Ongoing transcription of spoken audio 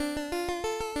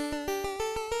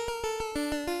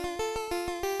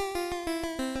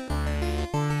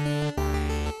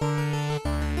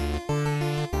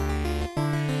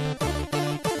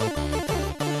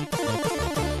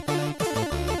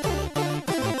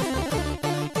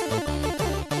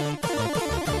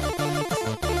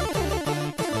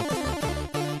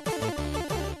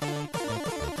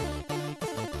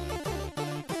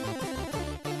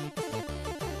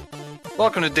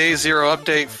Welcome to Day Zero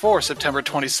Update for September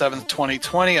 27th,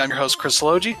 2020. I'm your host, Chris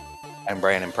Logie. I'm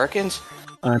Brandon Perkins.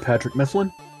 I'm Patrick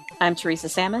Mifflin. I'm Teresa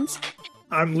Sammons.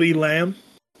 I'm Lee Lamb.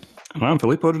 And I'm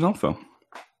Filippo D'Onofrio.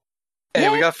 Hey,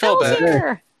 we got Phil back.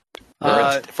 Here.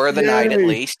 For the night, at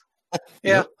least.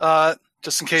 Yeah,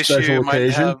 just in case Special you occasion.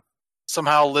 might have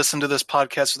somehow listened to this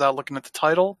podcast without looking at the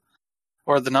title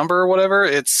or the number or whatever,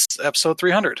 it's episode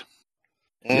 300.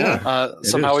 Yeah,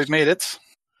 Somehow is. we've made it.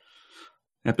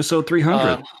 Episode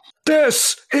 300.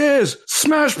 This is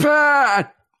Smash Pad!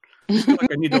 I feel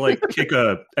like I need to kick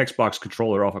a Xbox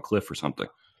controller off a cliff or something.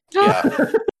 Yeah.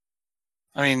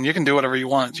 I mean, you can do whatever you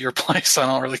want. It's your place. I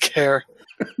don't really care.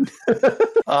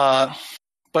 But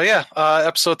yeah,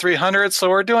 episode 300. So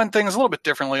we're doing things a little bit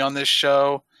differently on this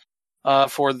show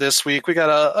for this week. We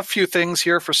got a few things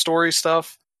here for story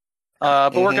stuff.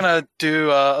 But we're going to do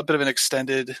a bit of an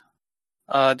extended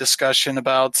discussion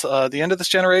about the end of this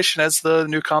generation as the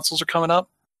new consoles are coming up.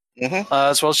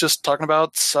 As well as just talking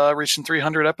about reaching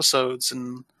 300 episodes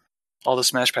and all the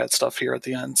Smash Pad stuff here at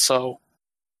the end. So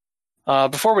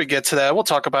before we get to that, we'll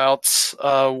talk about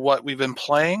what we've been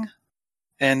playing.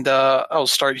 And I'll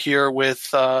start here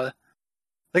with the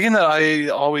game that I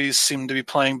always seem to be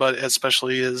playing, but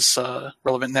especially is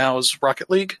relevant now, is Rocket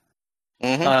League.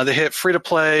 They hit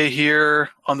free-to-play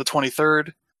here on the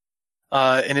 23rd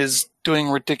and is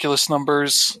doing ridiculous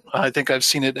numbers. I think I've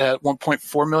seen it at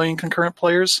 1.4 million concurrent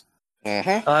players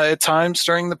at times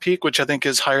during the peak, which I think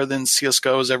is higher than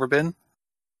CSGO has ever been.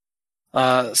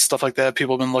 Stuff like that.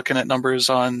 People have been looking at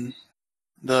numbers on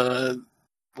a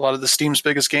lot of the Steam's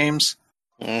biggest games.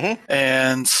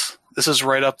 And this is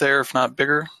right up there, if not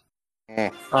bigger,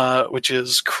 which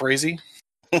is crazy.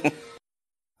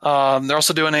 They're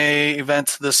also doing a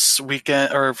event this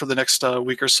weekend, or for the next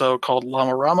week or so, called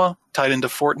Llama Rama, tied into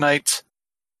Fortnite.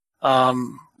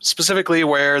 Specifically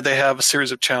where they have a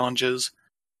series of challenges.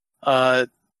 Let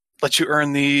you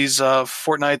earn these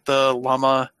Fortnite, the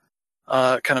Llama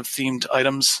kind of themed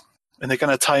items, and they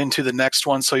kind of tie into the next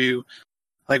one, so you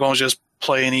won't just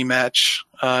play any match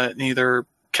in either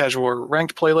casual or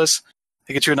ranked playlists.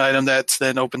 They get you an item that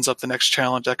then opens up the next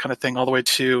challenge, that kind of thing, all the way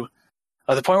to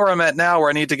the point where I'm at now, where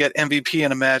I need to get MVP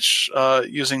in a match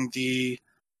using the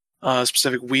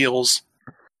specific wheels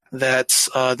that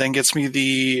then gets me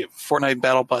the Fortnite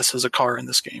Battle Bus as a car in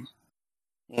this game,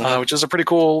 which is a pretty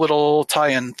cool little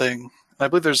tie-in thing. I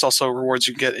believe there's also rewards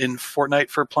you get in Fortnite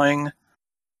for playing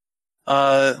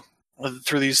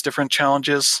through these different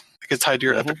challenges. It gets tied to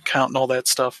your Epic account and all that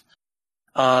stuff.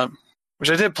 Which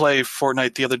I did play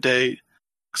Fortnite the other day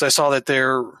because I saw that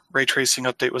their ray tracing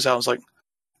update was out. I was like,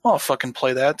 I'll fucking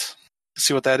play that,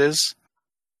 see what that is.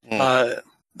 I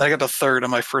got the third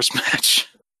on my first match.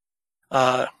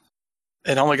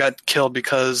 And only got killed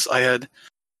because I had...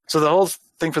 So the whole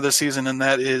thing for this season, and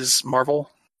that is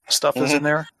Marvel stuff is in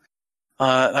there.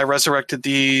 I resurrected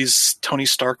these Tony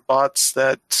Stark bots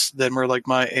that then were like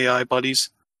my AI buddies.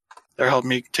 They're helping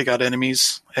me take out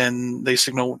enemies, and they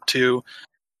signal to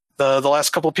the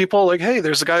last couple of people, like, hey,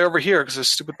 there's a guy over here, because there's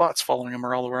stupid bots following him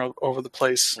all around over the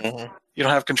place. You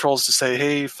don't have controls to say,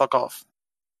 hey, fuck off.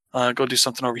 Go do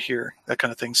something over here, that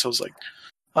kind of thing. So I was like,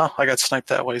 oh, I got sniped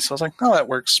that way. So I was like, oh, that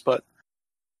works. But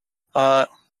I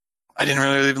didn't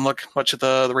really even look much at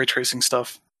the ray tracing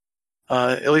stuff.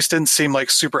 At least didn't seem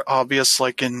like super obvious,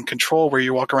 like in Control, where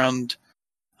you walk around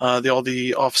all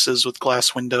the offices with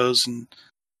glass windows and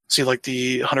see like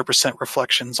the 100%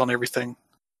 reflections on everything.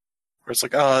 Where it's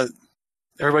like,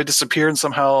 everybody disappeared and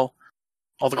somehow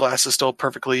all the glass is still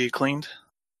perfectly cleaned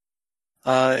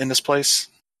in this place.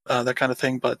 That kind of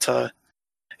thing. But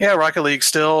yeah, Rocket League,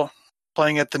 still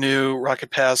playing at the new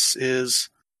Rocket Pass is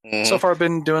so far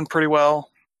been doing pretty well.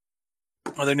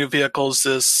 One of their new vehicles,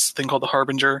 this thing called the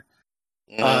Harbinger,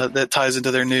 that ties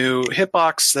into their new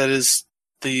hitbox that is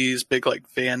these big like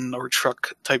van or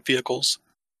truck type vehicles.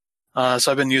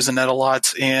 So I've been using that a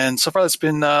lot, and so far it's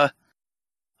been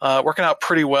working out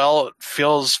pretty well. It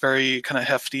feels very kind of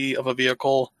hefty of a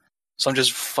vehicle, so I'm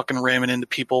just fucking ramming into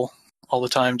people all the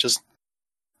time, just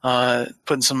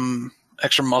putting some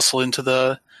extra muscle into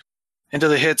the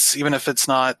hits, even if it's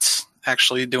not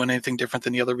actually doing anything different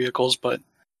than the other vehicles, but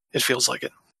it feels like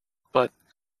it. But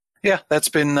yeah, that's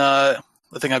been the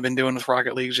thing I've been doing with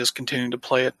Rocket League, just continuing to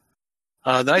play it.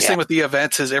 The nice thing with the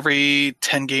event is every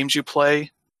 10 games you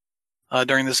play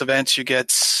during this event, you get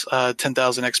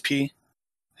 10,000 XP.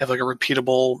 Have like a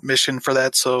repeatable mission for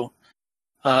that, so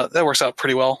that works out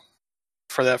pretty well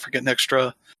for getting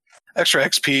extra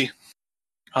XP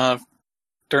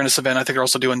during this event. I think they're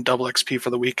also doing double XP for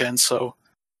the weekend, so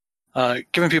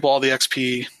giving people all the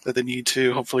XP that they need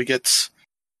to hopefully get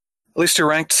at least to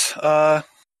ranked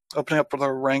opening up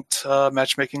the ranked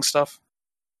matchmaking stuff,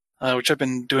 which I've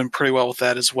been doing pretty well with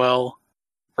that as well.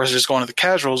 Versus just going to the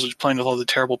casuals, which playing with all the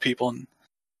terrible people,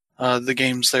 and the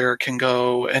games there can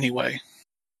go anyway.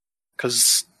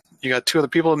 Because you got two other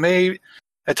people.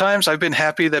 At times, I've been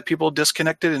happy that people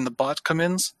disconnected and the bot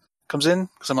comes in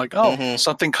because I'm like,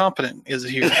 something competent is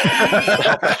here to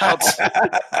help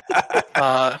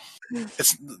out.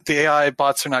 It's the AI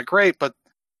bots are not great, but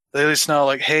they at least know,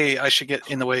 like, hey, I should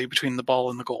get in the way between the ball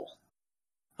and the goal,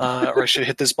 or I should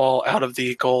hit this ball out of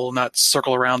the goal, not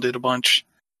circle around it a bunch,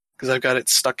 because I've got it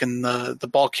stuck in the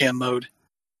ball cam mode,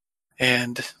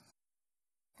 and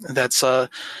that's it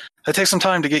takes some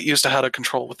time to get used to how to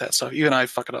control with that stuff. Even I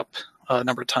fuck it up a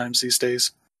number of times these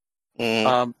days,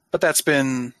 but that's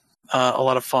been a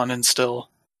lot of fun and still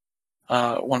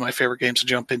one of my favorite games to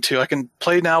jump into. I can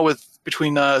play now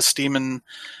between Steam and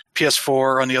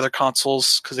PS4 on the other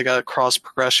consoles because they got cross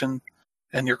progression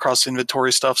and your cross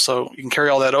inventory stuff, so you can carry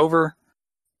all that over.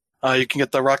 You can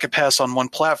get the Rocket Pass on one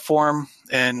platform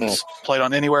and play it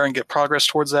on anywhere and get progress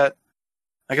towards that.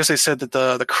 I guess they said that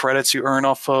the credits you earn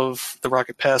off of the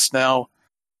Rocket Pass now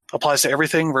applies to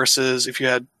everything versus if you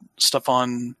had stuff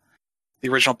on the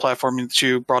original platform that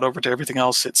you brought over to everything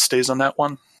else, it stays on that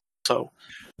one. So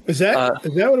is that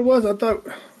what it was? I thought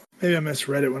maybe I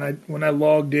misread it when I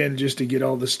logged in just to get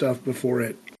all the stuff before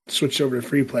it switched over to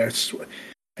free play.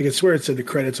 I could swear it said the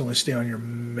credits only stay on your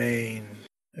main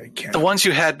account. The ones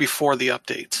you had before the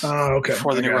update. Oh, okay.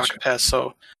 Before the new Rocket Pass.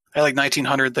 So I had like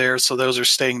 1900 there, so those are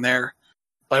staying there.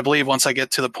 But I believe once I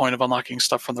get to the point of unlocking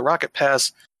stuff from the Rocket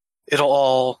Pass, it'll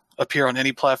all appear on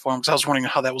any platform, because I was wondering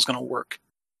how that was going to work.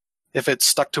 If it's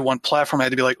stuck to one platform, I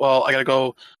had to be like, well, I got to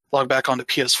go log back onto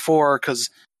PS4 because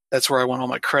that's where I want all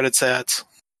my credits at,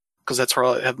 because that's where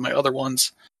I have my other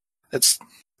ones. It's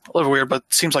a little weird, but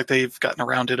it seems like they've gotten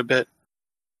around it a bit.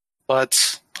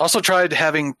 But also tried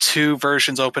having two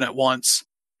versions open at once,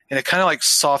 and it kind of like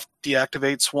soft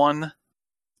deactivates one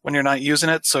when you're not using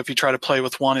it. So if you try to play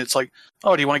with one, it's like,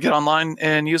 oh, do you want to get online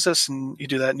and use this? And you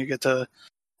do that, and you get to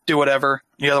do whatever.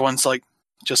 The other one's like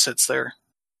just sits there.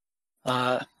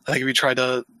 I think if you try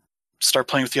to start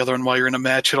playing with the other one while you're in a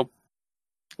match, it'll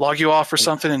log you off or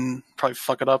something and probably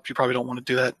fuck it up. You probably don't want to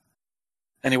do that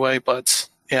anyway. But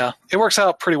yeah, it works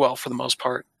out pretty well for the most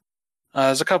part.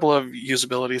 There's a couple of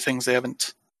usability things they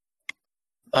haven't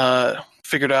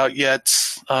figured out yet.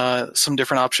 Some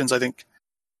different options I think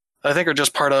are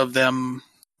just part of them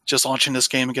just launching this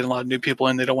game and getting a lot of new people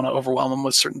in. They don't want to overwhelm them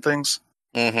with certain things.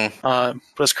 But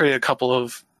it's created a couple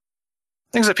of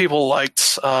things that people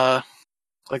liked,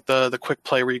 like the quick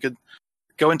play where you could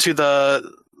go into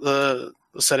the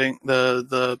setting,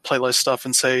 the playlist stuff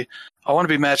and say, I want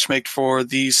to be matchmaked for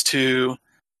these two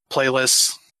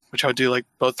playlists, which I would do like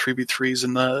both 3v3s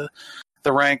and the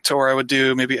ranked, or I would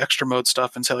do maybe extra mode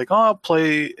stuff and say like, oh, I'll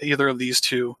play either of these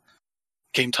two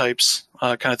game types,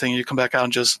 kind of thing. You come back out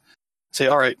and just say,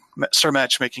 all right, start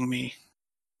matchmaking me,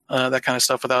 that kind of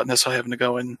stuff without necessarily having to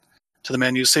go in to the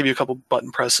menu. Save you a couple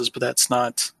button presses, but that's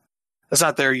not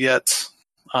there yet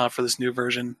for this new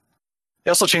version. They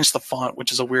also changed the font,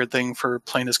 which is a weird thing for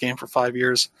playing this game for 5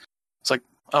 years. It's like,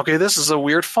 okay, this is a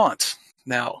weird font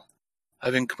now.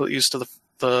 I've been completely used to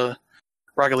the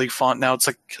Rocket League font. Now it's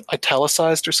like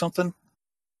italicized or something.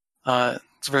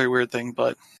 It's a very weird thing,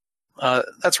 but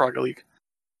that's Rocket League,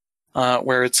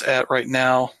 where it's at right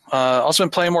now. Also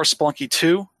been playing more Spelunky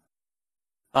 2.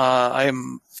 I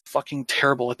am fucking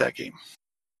terrible at that game.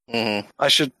 I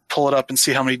should pull it up and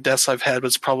see how many deaths I've had, but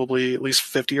it's probably at least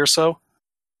 50 or so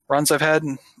runs I've had,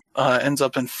 and ends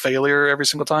up in failure every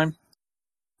single time.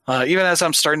 Even as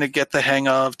I'm starting to get the hang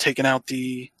of taking out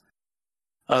the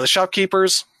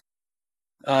shopkeepers,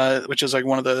 which is like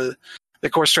one of the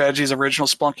core strategies of original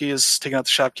Spelunky, is taking out the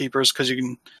shopkeepers because you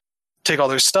can take all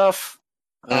their stuff,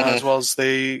 as well as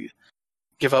they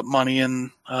give up money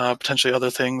and potentially other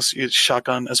things. You use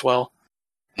shotgun as well,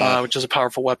 which is a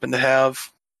powerful weapon to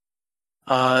have.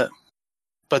 But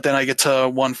then I get to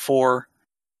 1-4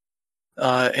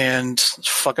 and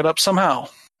fuck it up somehow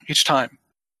each time.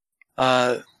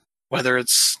 Whether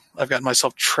it's I've gotten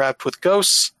myself trapped with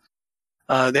ghosts.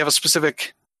 They have a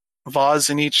specific vase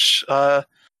in each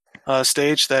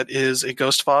stage that is a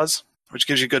ghost vase, which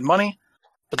gives you good money,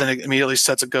 but then it immediately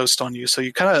sets a ghost on you. So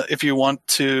you kind of, if you want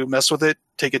to mess with it,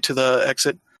 take it to the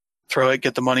exit, throw it,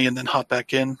 get the money, and then hop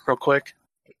back in real quick.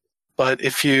 But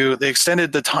they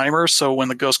extended the timer, so when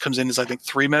the ghost comes in is I think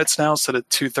 3 minutes now instead of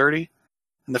 2:30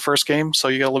 in the first game. So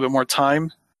you got a little bit more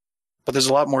time, but there's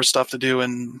a lot more stuff to do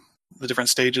in the different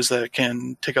stages that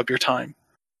can take up your time.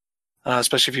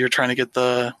 Especially if you're trying to get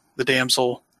the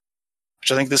damsel,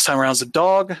 which I think this time around is a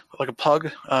dog, like a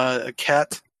pug, a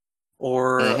cat,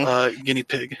 or guinea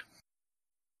pig.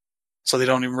 So they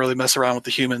don't even really mess around with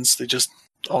the humans. They just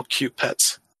all cute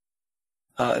pets.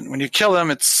 And when you kill them,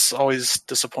 it's always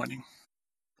disappointing.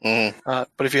 But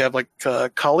if you have like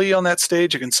Kali on that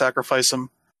stage, you can sacrifice them.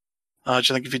 I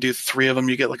think if you do 3 of them,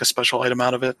 you get like a special item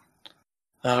out of it,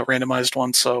 randomized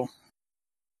one. So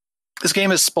this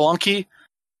game is Spelunky,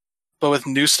 but with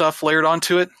new stuff layered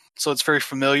onto it. So it's very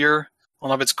familiar on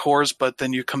all of its cores, but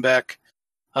then you come back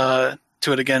to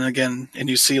it again and again, and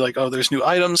you see like, oh, there's new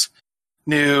items,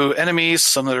 new enemies,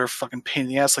 some that are fucking pain in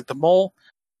the ass, like the mole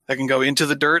that can go into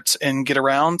the dirt and get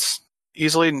around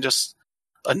easily and just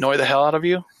annoy the hell out of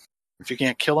you if you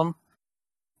can't kill them.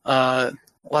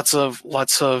 Lots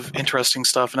of interesting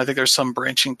stuff, and I think there's some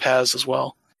branching paths as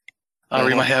well. Where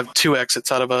you might have 2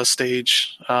 exits out of a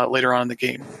stage later on in the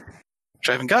game, which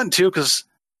I haven't gotten to because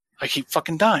I keep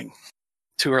fucking dying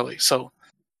too early. So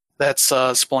that's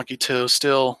Spelunky 2.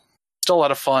 Still a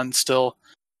lot of fun. Still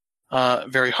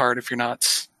very hard if you're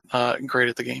not great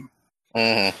at the game.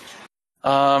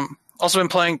 Also been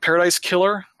playing Paradise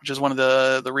Killer, which is one of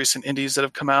the recent indies that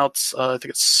have come out. I think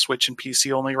it's Switch and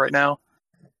PC only right now.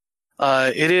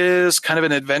 It is kind of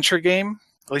an adventure game,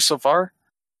 at least so far.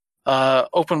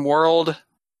 Open world,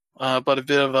 but a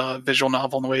bit of a visual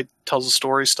novel in the way it tells the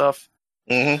story stuff.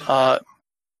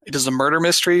 It is a murder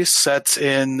mystery set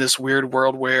in this weird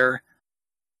world where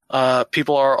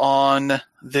people are on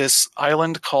this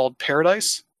island called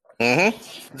Paradise.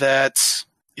 That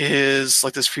is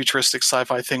like this futuristic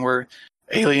sci-fi thing where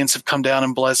aliens have come down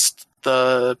and blessed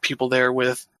the people there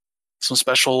with some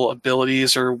special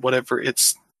abilities or whatever.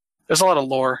 There's a lot of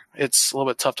lore. It's a little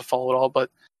bit tough to follow it all, but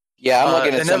yeah, I'm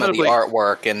looking at some of the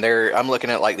artwork, and I'm looking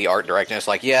at like the art direction. It's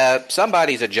like, yeah,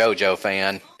 somebody's a JoJo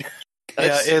fan.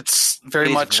 Yeah, it's very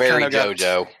much very kind of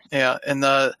JoJo. Yeah, and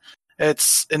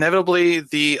it's inevitably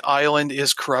the island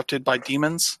is corrupted by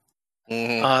demons,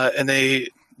 and the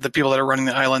people that are running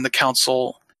the island, the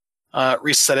council,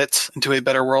 reset it into a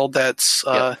better world that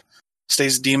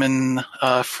stays demon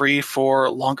free for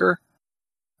longer.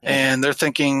 And they're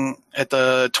thinking at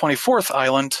the 24th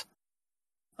island,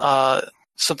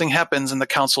 something happens and the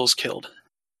council is killed.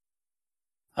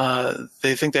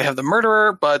 They think they have the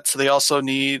murderer, but they also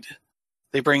they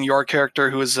bring your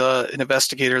character, who is an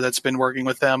investigator that's been worked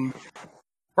with them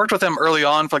early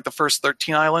on for like the first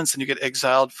 13 islands, and you get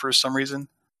exiled for some reason.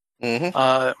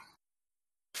 I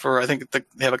think they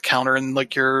have a counter in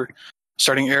like your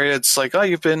starting area. It's like, oh,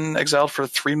 you've been exiled for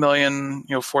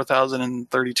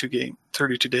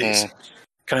 3,004,032 days,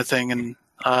 kind of thing. And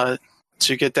so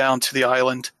you get down to the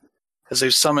island as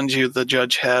they've summoned you. The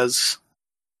judge has,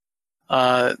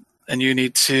 and you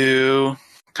need to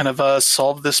kind of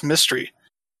solve this mystery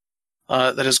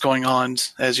that is going on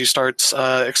as you start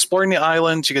exploring the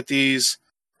island. You get there's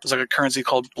like a currency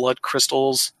called blood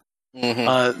crystals.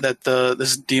 That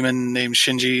this demon named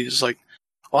Shinji is like,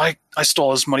 well, I stole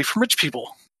all this money from rich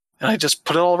people, and I just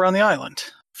put it all around the island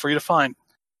for you to find.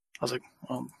 I was like,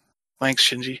 well, thanks,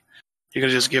 Shinji. You could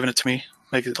have just given it to me,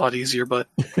 make it a lot easier. But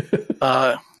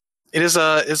it's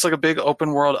like a big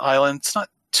open world island. It's not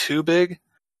too big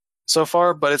so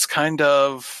far, but it's kind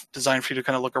of designed for you to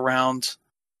kind of look around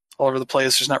all over the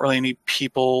place. There's not really any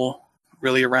people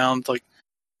really around. Like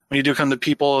when you do come to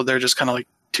people, they're just kind of like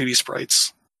 2D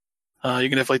sprites. You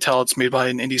can definitely tell it's made by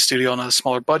an indie studio on a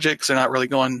smaller budget because they're not really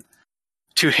going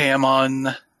too ham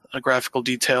on a graphical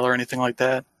detail or anything like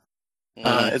that.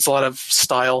 It's a lot of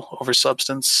style over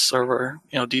substance, over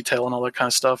detail and all that kind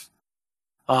of stuff.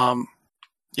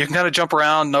 You can kind of jump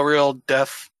around, no real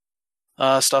depth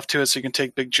stuff to it, so you can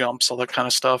take big jumps, all that kind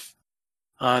of stuff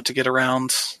to get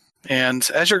around. And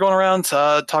as you're going around,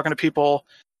 talking to people,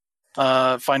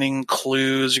 finding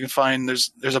clues, you can find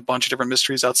there's a bunch of different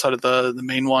mysteries outside of the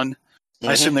main one.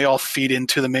 I assume they all feed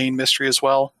into the main mystery as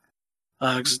well.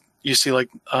 Because you see like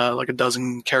a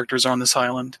dozen characters on this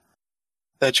island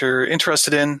that you're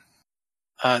interested in.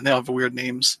 And they all have weird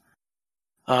names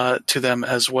to them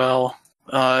as well.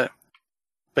 But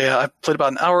yeah, I played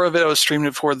about an hour of it. I was streaming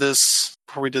it before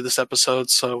we did this episode,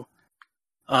 so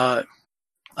I'll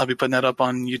be putting that up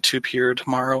on YouTube here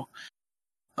tomorrow.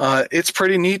 It's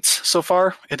pretty neat so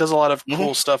far. It does a lot of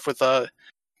cool stuff with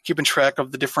keeping track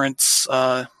of the different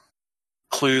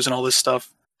clues and all this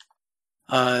stuff.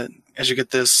 As you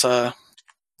get this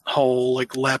whole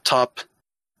like laptop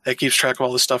that keeps track of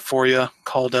all this stuff for you,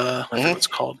 called I forget what it's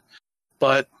called,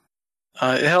 but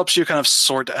it helps you kind of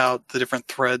sort out the different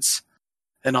threads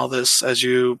and all this as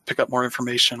you pick up more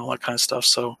information, all that kind of stuff.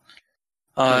 So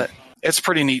it's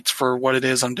pretty neat for what it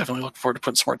is. I'm definitely looking forward to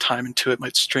putting some more time into it.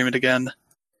 Might stream it again.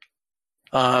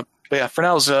 But yeah, for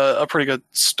now, it was a pretty good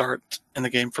start in the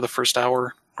game for the first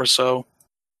hour or so.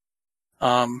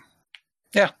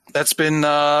 Yeah, that's been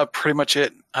pretty much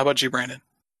it. How about you, Brandon?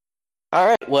 All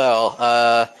right.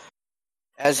 Well,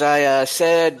 as I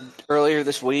said earlier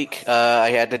this week, I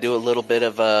had to do a little bit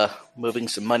of moving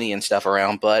some money and stuff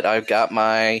around, but I've got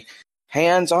my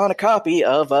hands on a copy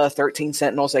of 13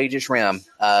 Sentinels Aegis Rim.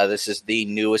 This is the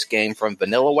newest game from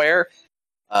Vanillaware,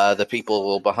 the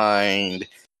people behind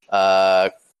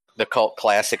the cult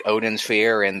classic Odin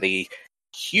Sphere and the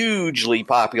hugely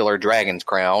popular Dragon's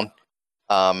Crown.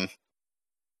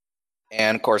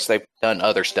 And, of course, they've done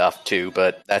other stuff, too,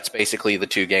 but that's basically the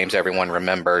two games everyone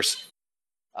remembers.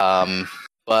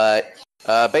 But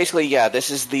basically, yeah, this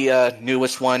is the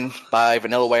newest one by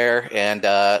Vanillaware,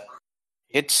 and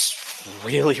it's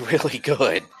really, really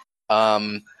good.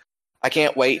 I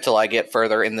can't wait till I get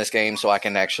further in this game so I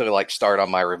can actually start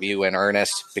on my review in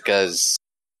earnest, because,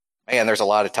 man, there's a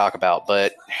lot to talk about.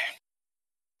 But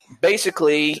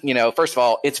basically, first of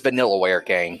all, it's a Vanillaware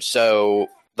game, so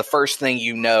the first thing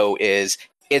you know is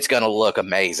it's going to look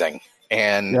amazing,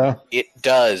 and it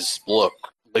does look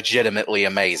legitimately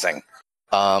amazing.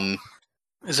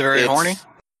 Is it very horny?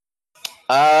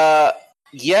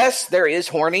 Yes, there is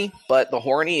horny, but the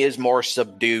horny is more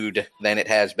subdued than it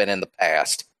has been in the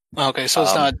past. Okay, so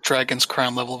it's not Dragon's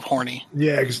Crown level of horny.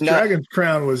 Yeah, because Dragon's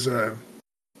Crown was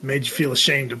made you feel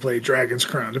ashamed to play Dragon's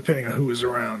Crown, depending on who was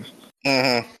around.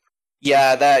 Mm-hmm.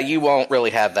 Yeah, that you won't really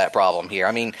have that problem here.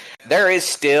 I mean, there is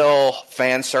still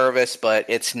fan service, but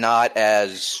it's not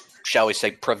as, shall we say,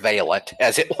 prevalent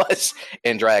as it was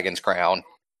in Dragon's Crown.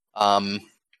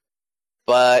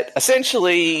 But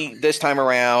essentially, this time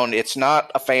around, it's not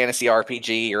a fantasy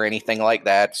RPG or anything like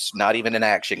that. It's not even an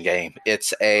action game.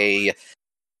 It's a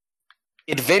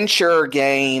adventure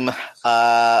game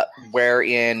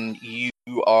wherein you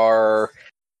are...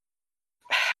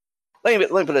 Let me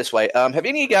put it this way. Have any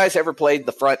of you guys ever played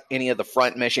any of the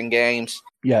Front Mission games?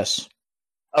 Yes.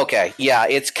 Okay, yeah,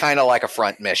 it's kind of like a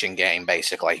Front Mission game,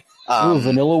 basically.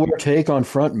 Vanillaware take on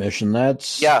Front Mission.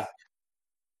 That's... Yeah.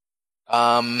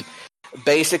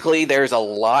 Basically, there's a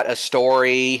lot of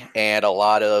story and a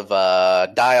lot of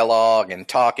dialogue and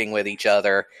talking with each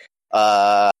other.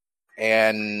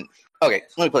 And, okay,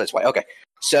 let me put it this way. Okay,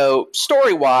 so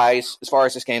story-wise, as far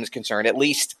as this game is concerned, at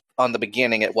least on the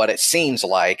beginning at what it seems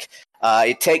like,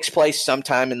 it takes place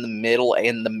sometime in the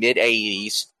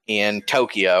mid-'80s in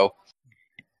Tokyo,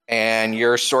 and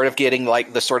you're sort of getting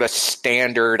the sort of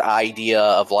standard idea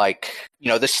of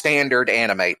the standard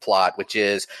anime plot, which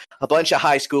is a bunch of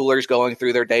high schoolers going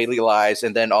through their daily lives,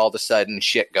 and then all of a sudden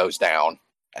shit goes down.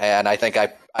 And I think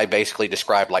I basically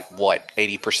described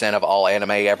 80% of all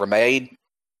anime ever made.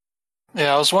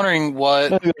 Yeah, I was wondering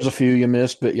there's a few you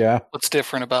missed, but yeah. What's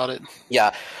different about it?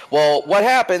 Yeah. Well, what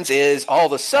happens is all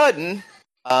of a sudden,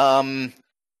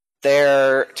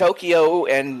 Tokyo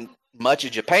and much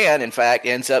of Japan, in fact,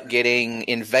 ends up getting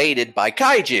invaded by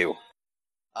kaiju.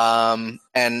 And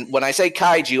when I say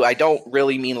kaiju, I don't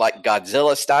really mean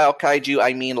Godzilla-style kaiju.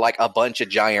 I mean a bunch of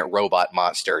giant robot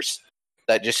monsters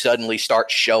that just suddenly start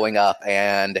showing up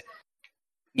and,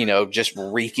 just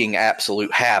wreaking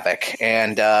absolute havoc.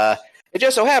 And it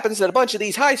just so happens that a bunch of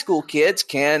these high school kids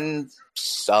can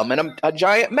summon a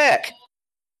giant mech.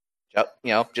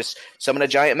 Just summon a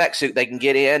giant mech suit they can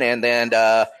get in, and then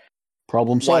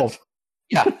problem solved.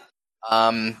 Yeah.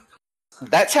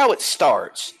 That's how it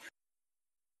starts.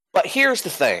 But here's the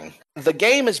thing. The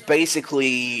game is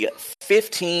basically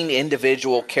 15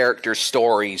 individual character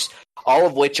stories, all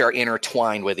of which are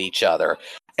intertwined with each other,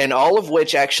 and all of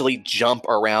which actually jump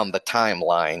around the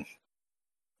timeline.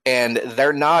 And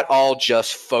they're not all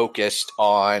just focused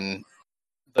on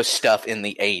the stuff in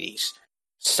the 80s.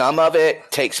 Some of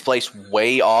it takes place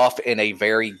way off in a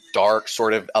very dark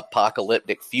sort of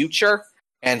apocalyptic future,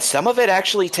 and some of it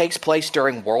actually takes place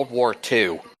during World War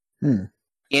II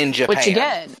in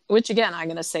Japan. Which again, I'm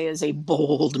going to say is a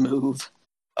bold move.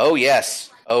 Oh,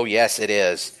 yes. It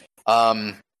is.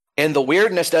 And the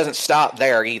weirdness doesn't stop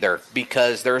there either,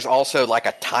 because there's also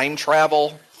a time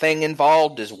travel thing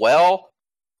involved as well.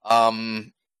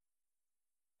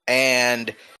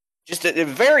 And just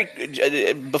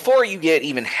before you get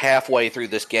even halfway through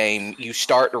this game, you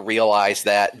start to realize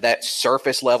that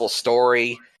surface level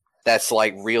story that's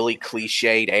really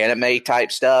cliched anime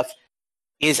type stuff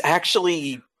is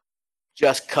actually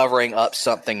just covering up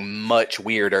something much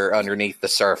weirder underneath the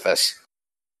surface.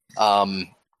 And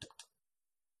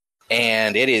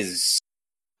it is,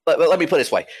 let me put it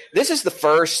this way. This is the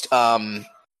first,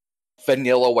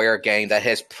 Vanillaware game that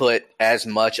has put as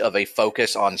much of a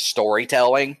focus on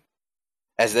storytelling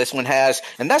as this one has.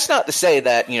 And that's not to say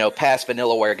that, past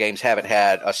Vanillaware games haven't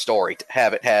had a story.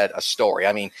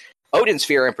 I mean, Odin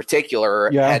Sphere in particular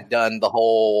had done the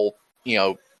whole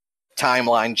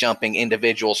timeline jumping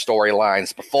individual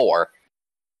storylines before.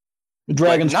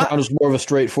 Dragon's not- Crown is more of a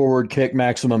straightforward kick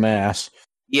maximum ass.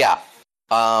 Yeah.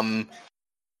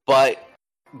 But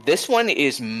this one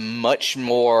is much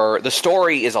more, the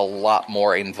story is a lot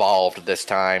more involved this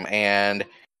time, and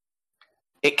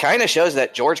it kind of shows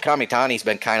that George Kamitani's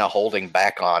been kind of holding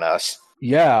back on us.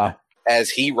 Yeah. As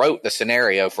he wrote the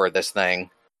scenario for this thing.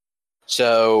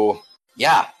 So,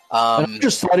 yeah. And I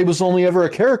just thought he was only ever a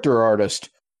character artist.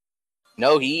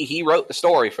 No, he wrote the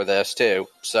story for this, too.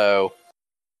 So,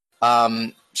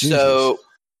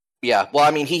 yeah. Well,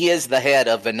 I mean, he is the head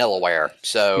of Vanillaware,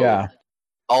 so yeah.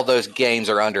 all those games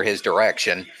are under his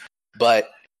direction. But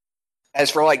as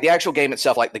for like the actual game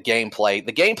itself, like the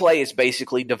gameplay is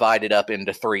basically divided up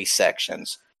into 3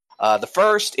 sections. The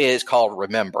first is called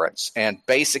Remembrance, and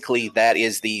basically that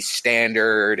is the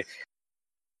standard.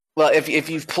 Well, if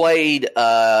you've played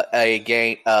a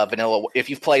game, vanilla, if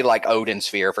you've played like Odin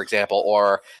Sphere, for example,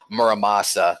 or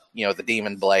Muramasa, the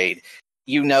Demon Blade,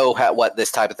 you know what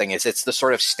this type of thing is. It's the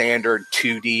sort of standard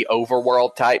 2D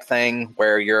overworld type thing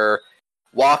where you're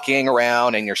walking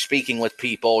around and you're speaking with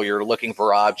people, you're looking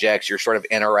for objects, you're sort of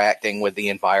interacting with the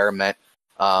environment,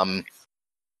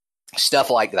 stuff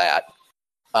like that.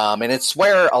 And it's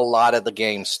where a lot of the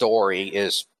game's story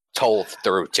is told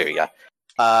through to you.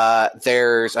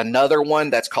 There's another one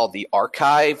that's called the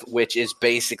Archive, which is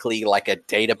basically like a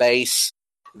database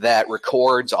that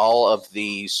records all of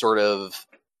the sort of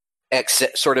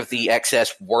the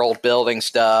excess world building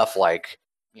stuff, like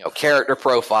character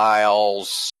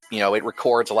profiles. It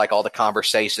records like all the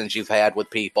conversations you've had with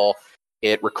people.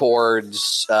 It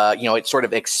records, it sort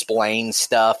of explains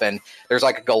stuff, and there's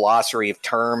like a glossary of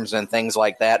terms and things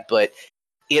like that. But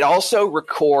it also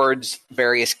records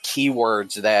various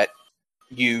keywords that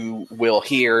you will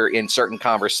hear in certain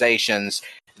conversations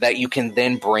that you can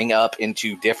then bring up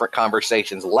into different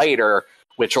conversations later,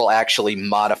 which will actually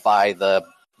modify the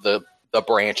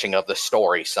branching of the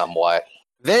story somewhat.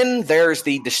 Then there's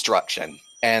the destruction.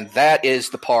 And that is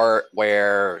the part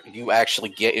where you actually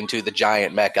get into the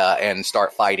giant mecha and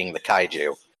start fighting the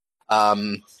kaiju.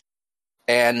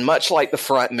 And much like the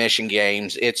front mission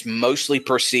games, it's mostly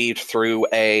perceived through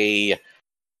a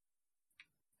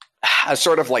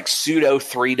sort of like pseudo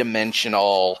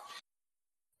 3-dimensional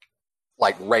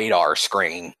like radar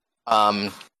screen,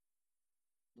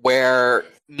 where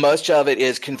much of it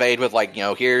is conveyed with like,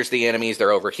 here's the enemies,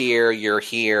 they're over here, you're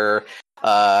here.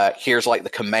 Here's like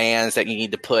the commands that you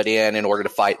need to put in order to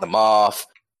fight them off,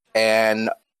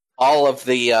 and all of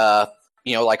the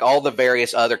like all the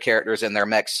various other characters in their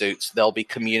mech suits, they'll be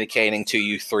communicating to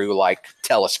you through like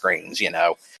telescreens.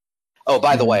 Oh,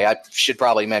 by the way, I should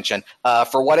probably mention,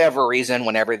 for whatever reason,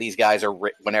 whenever these high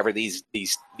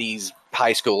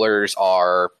schoolers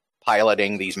are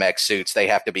piloting these mech suits, they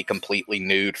have to be completely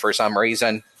nude for some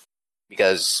reason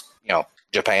because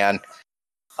Japan.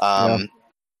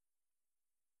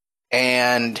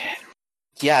 And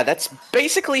yeah, that's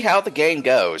basically how the game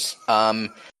goes.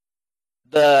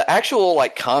 The actual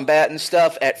like combat and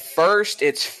stuff, at first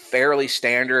it's fairly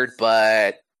standard,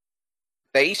 but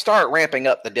they start ramping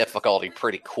up the difficulty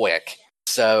pretty quick.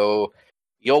 So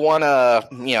you'll want to,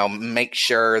 make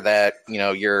sure that,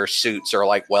 your suits are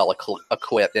like well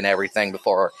equipped and everything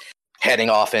before heading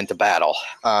off into battle.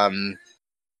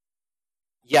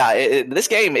 This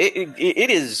game, it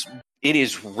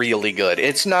is really good.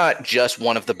 It's not just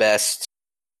one of the best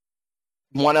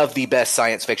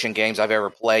science fiction games I've ever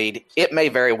played. It may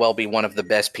very well be one of the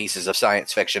best pieces of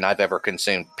science fiction I've ever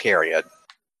consumed, period.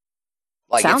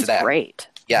 Like, sounds it's that great.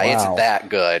 Yeah, Wow. It's that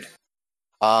good.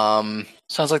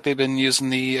 Sounds like they've been using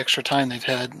the extra time they've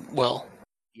had well.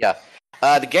 Yeah.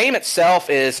 The game itself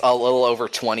is a little over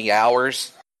 20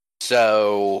 hours.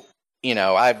 So,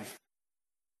 I'm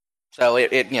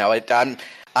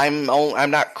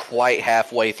not quite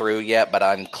halfway through yet, but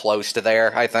I'm close to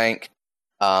there, I think.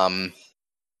 Also,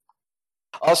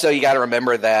 you got to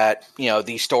remember that,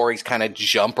 these stories kind of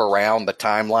jump around the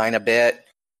timeline a bit.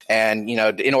 And,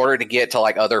 in order to get to,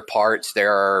 like, other parts,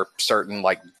 there are certain,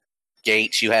 like,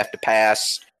 gates you have to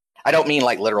pass. I don't mean,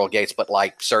 like, literal gates, but,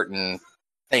 like, certain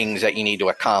things that you need to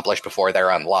accomplish before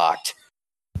they're unlocked.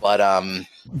 But,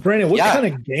 Brandon, what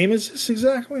kind of game is this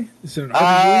exactly? Is it an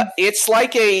RPG? It's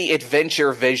like a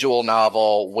adventure visual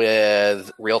novel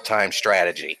with real-time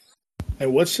strategy.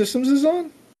 And what systems is it on?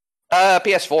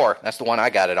 PS4. That's the one I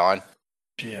got it on.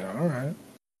 Yeah, all right.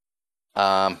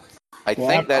 I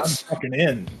think that's I'm fucking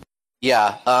in.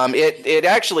 Yeah. It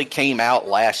actually came out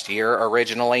last year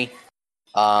originally.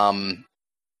 But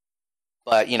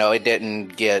it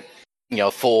didn't get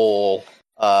full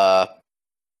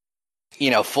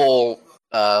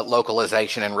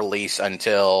localization and release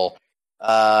until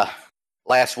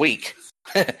last week,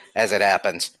 as it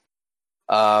happens.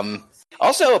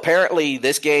 Also, apparently,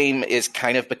 this game is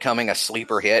kind of becoming a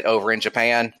sleeper hit over in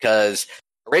Japan, because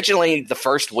originally, the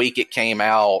first week it came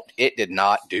out, it did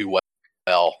not do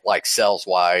well, like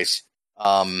sales-wise.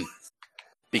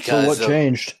 Because so what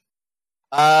changed?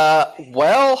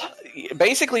 Well,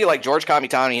 basically, like George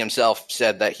Kamitani himself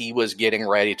said that he was getting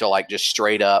ready to like just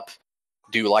straight up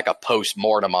do like a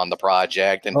post-mortem on the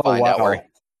project and find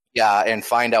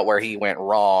out where he went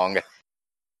wrong.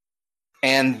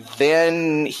 And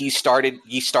then he started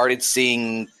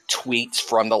seeing tweets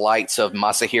from the likes of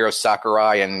Masahiro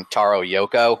Sakurai and Taro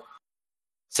Yoko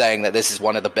saying that this is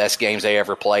one of the best games they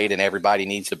ever played and everybody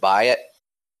needs to buy it.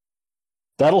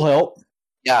 That'll help.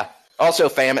 Yeah. Also,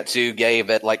 Famitsu gave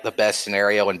it like the best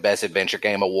scenario and best adventure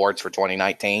game awards for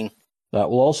 2019. That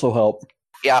will also help.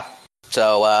 Yeah.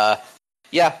 So,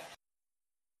 yeah.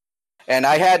 And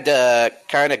I had to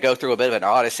kind of go through a bit of an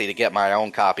odyssey to get my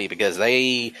own copy because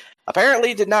they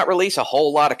apparently did not release a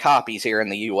whole lot of copies here in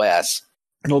the U.S.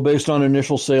 Well, based on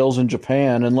initial sales in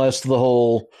Japan, unless the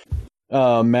whole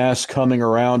mass coming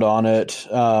around on it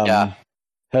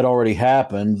had already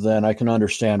happened, then I can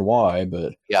understand why.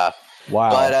 But yeah, wow.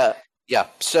 But yeah,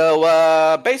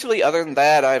 so basically, other than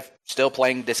that, I'm still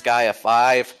playing Disgaea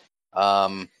 5,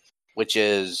 which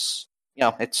is,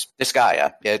 it's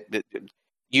Disgaea.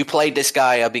 You play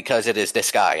Disgaea because it is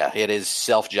Disgaea. It is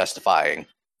self-justifying.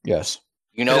 Yes.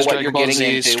 You know what you're getting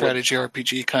into. Strategy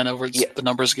RPG kind of where the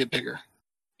numbers get bigger.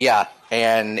 Yeah,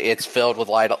 and it's filled with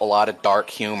a lot of dark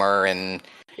humor, and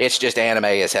it's just anime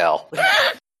as hell.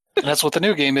 And that's what the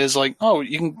new game is like. Oh,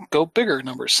 you can go bigger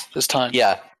numbers this time.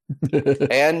 Yeah.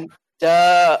 And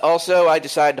also, I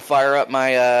decided to fire up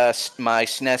my my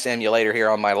SNES emulator here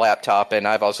on my laptop, and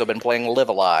I've also been playing Live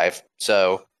Alive.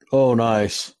 So. Oh,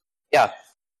 nice. Yeah.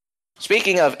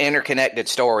 Speaking of interconnected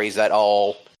stories that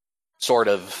all sort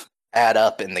of add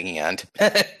up in the end.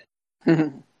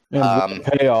 And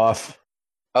payoff.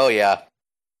 Oh, yeah.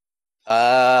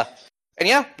 And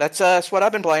yeah, that's what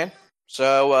I've been playing.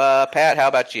 So, Pat, how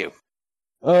about you?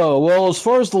 Oh, well, as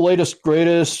far as the latest,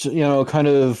 greatest, kind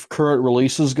of current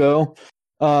releases go,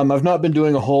 I've not been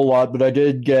doing a whole lot, but I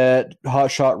did get Hot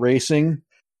Shot Racing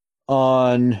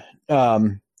on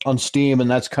Steam, and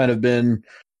that's kind of been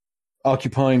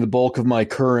occupying the bulk of my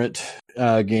current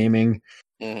gaming.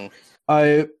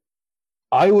 Mm-hmm.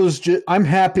 I'm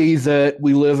happy that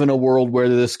we live in a world where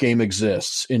this game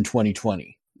exists in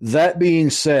 2020. That being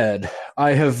said,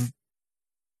 I have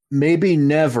maybe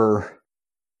never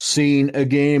seen a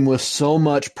game with so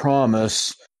much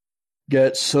promise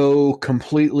get so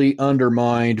completely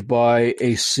undermined by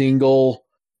a single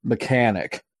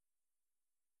mechanic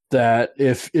that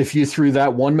if you threw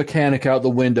that one mechanic out the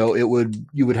window,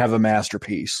 you would have a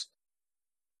masterpiece.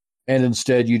 And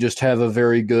instead you just have a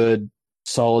very good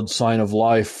solid sign of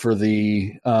life for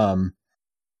the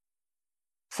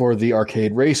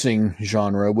arcade racing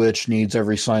genre, which needs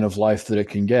every sign of life that it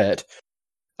can get.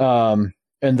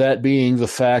 And that being the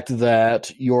fact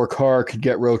that your car could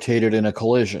get rotated in a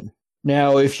collision.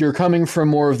 Now, if you're coming from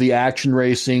more of the action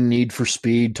racing, Need for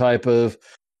Speed type of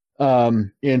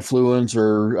influence,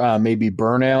 or maybe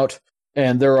Burnout,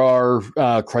 and there are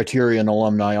Criterion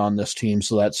alumni on this team,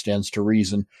 so that stands to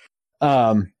reason,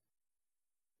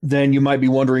 then you might be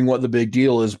wondering what the big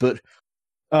deal is. But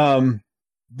the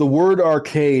word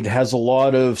arcade has a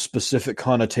lot of specific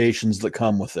connotations that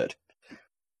come with it.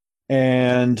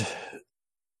 And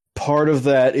part of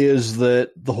that is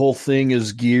that the whole thing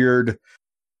is geared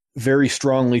very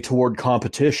strongly toward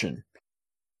competition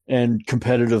and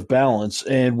competitive balance.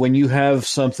 And when you have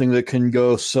something that can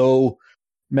go so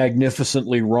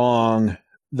magnificently wrong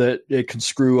that it can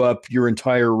screw up your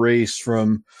entire race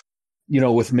from,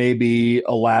 with maybe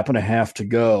a lap and a half to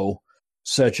go,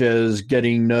 such as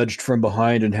getting nudged from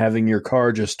behind and having your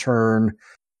car just turn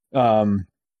a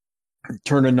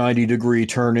 90-degree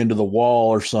turn into the wall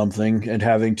or something and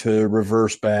having to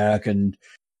reverse back and,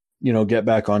 get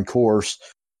back on course.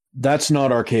 That's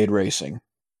not arcade racing.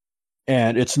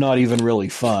 And it's not even really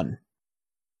fun.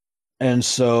 And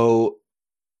so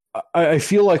I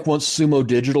feel like once Sumo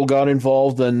Digital got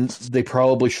involved, then they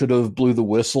probably should have blew the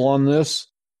whistle on this,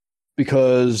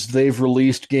 because they've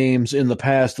released games in the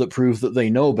past that prove that they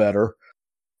know better.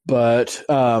 But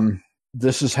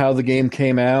this is how the game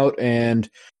came out, and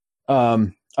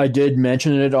I did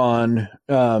mention it on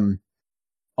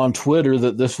Twitter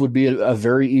that this would be a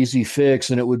very easy fix,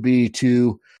 and it would be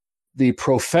to the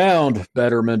profound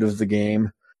betterment of the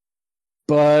game.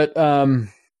 But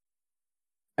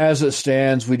as it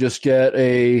stands, we just get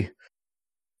a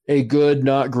a good,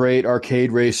 not great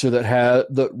arcade racer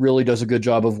that really does a good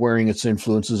job of wearing its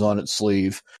influences on its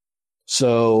sleeve.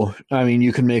 So, I mean,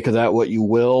 you can make of that what you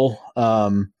will.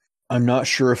 I'm not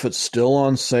sure if it's still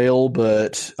on sale,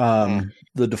 but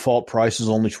the default price is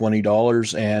only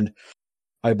 $20, and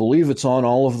I believe it's on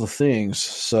all of the things.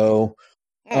 So,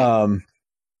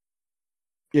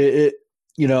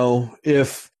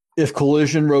 if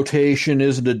collision rotation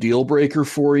isn't a deal breaker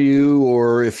for you,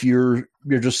 or if you're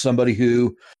just somebody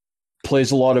who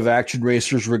plays a lot of action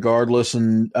racers regardless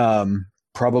and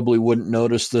probably wouldn't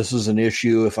notice this as an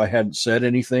issue if I hadn't said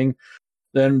anything,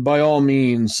 then by all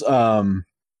means, take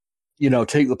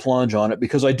the plunge on it,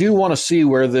 because I do want to see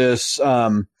where this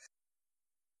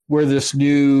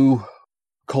new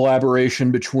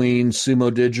collaboration between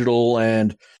Sumo Digital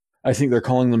and I think they're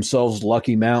calling themselves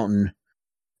Lucky Mountain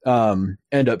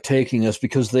end up taking us,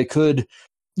 because they could,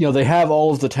 they have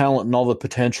all of the talent and all the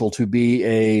potential to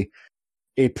be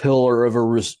a pillar of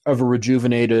a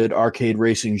rejuvenated arcade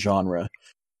racing genre.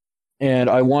 And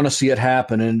I want to see it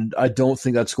happen, and I don't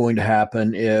think that's going to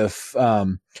happen if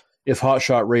Hot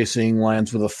Shot Racing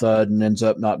lands with a thud and ends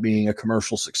up not being a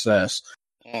commercial success.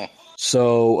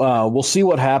 So we'll see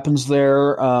what happens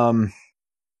there.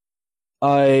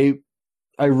 I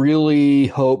really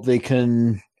hope they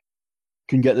can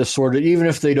get this sorted, even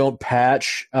if they don't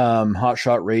patch Hot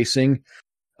Shot Racing.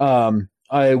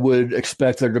 I would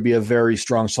expect there to be a very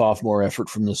strong sophomore effort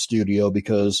from the studio,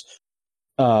 because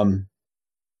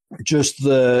just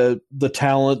the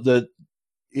talent that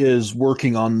is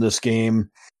working on this game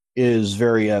is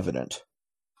very evident.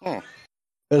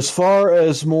 As far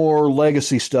as more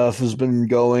legacy stuff has been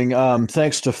going,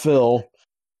 thanks to Phil,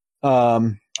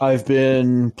 I've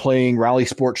been playing Rally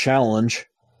Sport Challenge,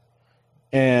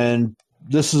 and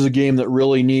this is a game that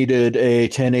really needed a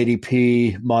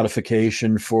 1080p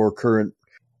modification for current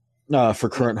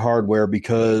hardware,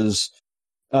 because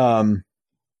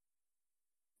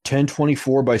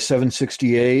 1024 by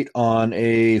 768 on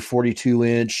a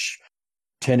 42-inch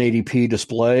 1080p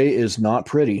display is not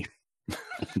pretty.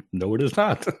 No, it is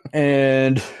not.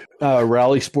 And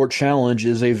Rally Sport Challenge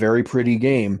is a very pretty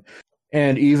game.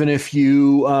 And even if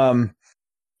you,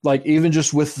 even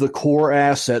just with the core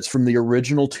assets from the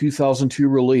original 2002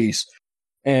 release,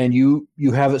 and you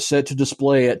have it set to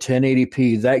display at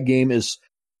 1080p, that game is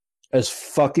as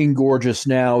fucking gorgeous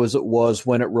now as it was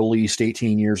when it released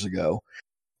 18 years ago.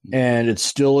 And it's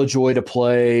still a joy to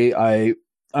play. I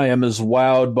am as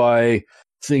wowed by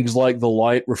things like the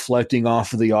light reflecting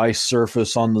off of the ice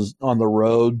surface on the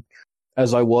road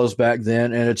as I was back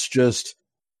then, and it's just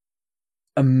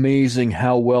amazing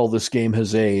how well this game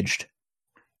has aged.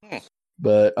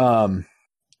 But and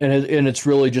it's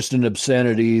really just an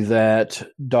obscenity that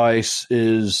DICE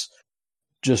is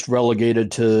just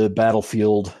relegated to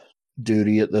Battlefield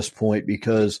duty at this point,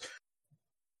 because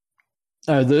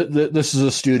this is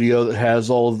a studio that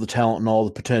has all of the talent and all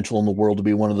the potential in the world to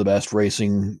be one of the best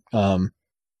racing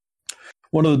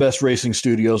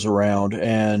studios around,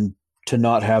 and to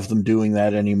not have them doing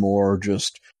that anymore,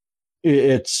 just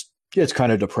it's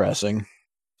kind of depressing.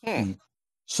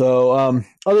 So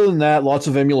other than that, lots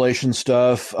of emulation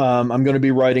stuff. I'm going to be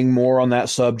writing more on that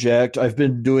subject. I've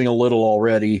been doing a little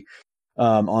already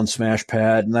on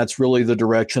SmashPad, and that's really the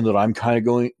direction that I'm kind of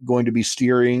going to be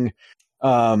steering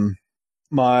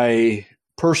my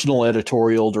personal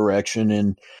editorial direction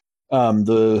in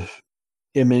the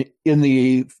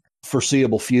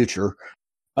foreseeable future.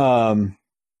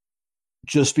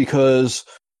 Just because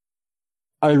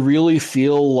I really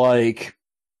feel like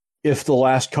if the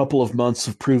last couple of months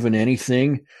have proven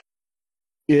anything,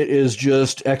 it is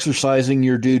just exercising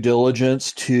your due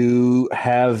diligence to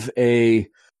have a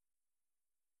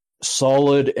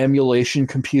solid emulation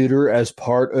computer as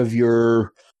part of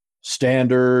your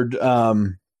standard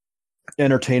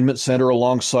entertainment center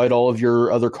alongside all of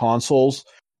your other consoles,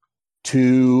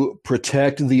 to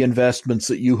protect the investments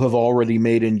that you have already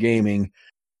made in gaming,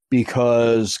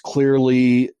 because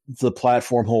clearly the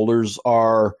platform holders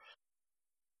are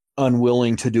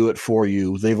unwilling to do it for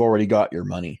you. They've already got your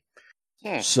money.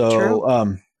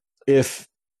 So if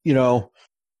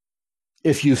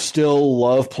you still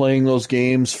love playing those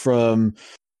games from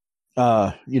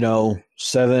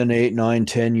 7, 8, 9,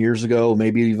 10 years ago,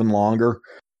 maybe even longer,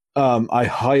 I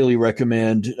highly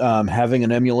recommend having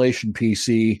an emulation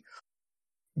PC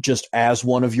just as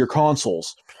one of your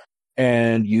consoles,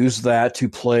 and use that to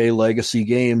play legacy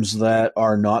games that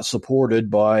are not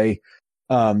supported by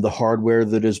the hardware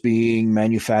that is being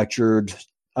manufactured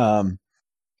by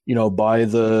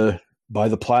the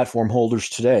platform holders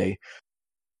today.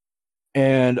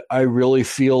 And I really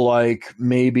feel like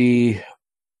maybe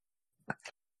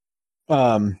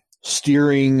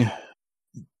steering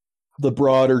the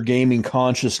broader gaming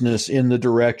consciousness in the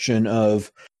direction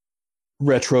of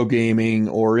retro gaming,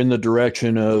 or in the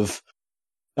direction of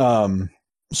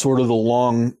sort of the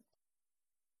long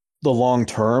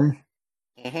term.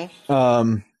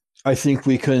 I think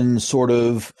we can sort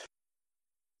of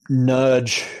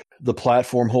nudge the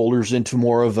platform holders into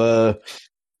more of a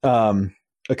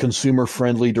consumer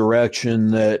friendly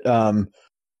direction that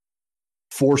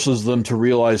forces them to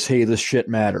realize, hey, this shit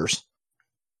matters.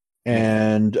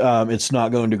 And it's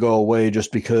not going to go away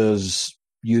just because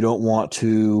you don't want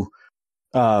to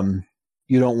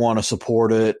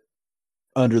support it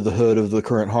under the hood of the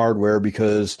current hardware,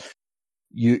 because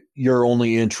your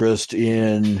only interest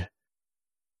in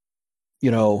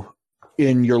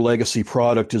your legacy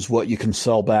product is what you can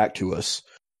sell back to us.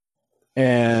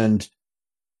 And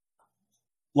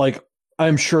like,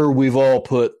 I'm sure we've all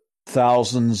put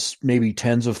thousands, maybe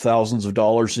tens of thousands of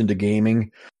dollars into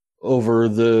gaming over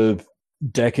the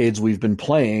decades we've been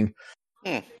playing.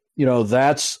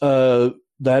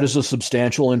 That is a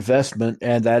substantial investment,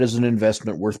 and that is an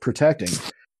investment worth protecting.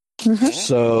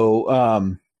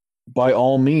 So, by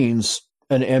all means,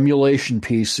 an emulation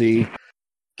PC,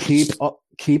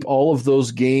 keep all of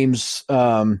those games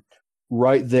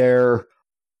right there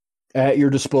at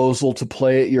your disposal to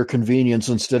play at your convenience,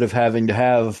 instead of having to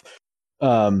have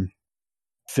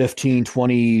 15,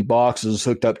 20 boxes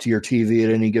hooked up to your TV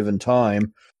at any given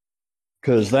time,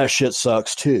 because that shit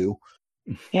sucks too.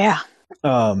 Yeah.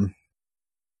 I'm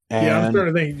starting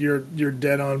to think you're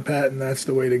dead on, Pat, and that's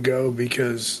the way to go,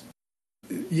 because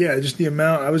just the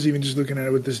amount. I was even just looking at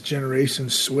it with this generation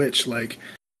Switch. Like,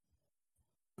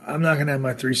 I'm not gonna have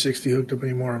my 360 hooked up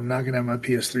anymore. I'm not gonna have my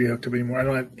PS3 hooked up anymore. I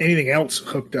don't have anything else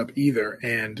hooked up either.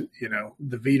 And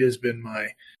the Vita's been my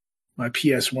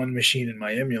PS1 machine and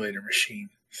my emulator machine.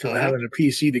 So having a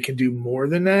PC that can do more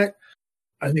than that,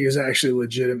 I think, is actually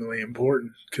legitimately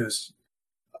important, because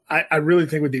I really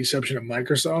think, with the exception of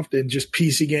Microsoft and just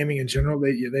PC gaming in general,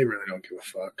 they really don't give a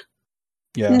fuck.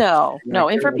 Yeah. No.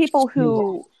 And for people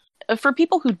who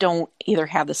don't either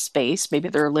have the space, maybe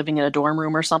they're living in a dorm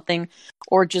room or something,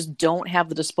 or just don't have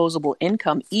the disposable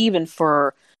income, even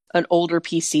for an older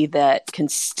PC that can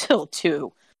still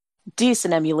do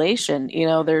decent emulation,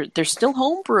 they're still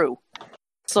homebrew.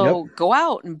 So go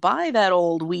out and buy that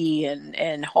old Wii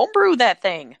and homebrew that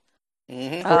thing.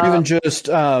 Or even just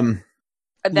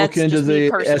look into the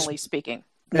personally speaking.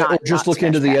 Just look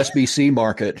into the SBC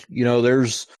market.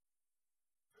 There's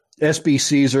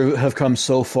SBCs have come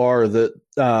so far that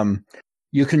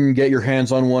you can get your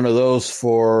hands on one of those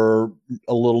for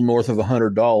a little north of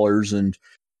 $100,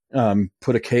 and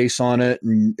put a case on it,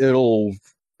 and it'll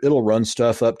run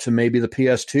stuff up to maybe the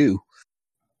PS2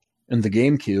 and the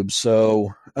GameCube.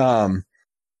 So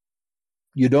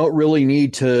you don't really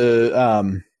need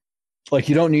to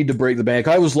you don't need to break the bank.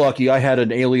 I was lucky. I had an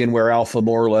Alienware Alpha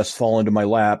more or less fall into my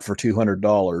lap for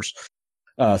 $200.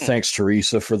 Thanks,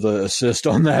 Teresa, for the assist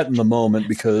on that in the moment,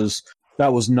 because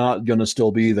that was not going to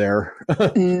still be there.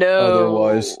 No,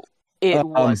 otherwise, it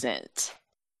wasn't.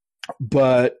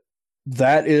 But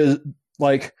that is,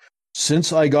 like,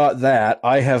 since I got that,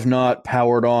 I have not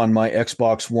powered on my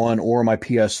Xbox One or my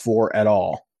PS4 at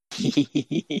all.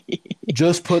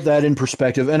 Just put that in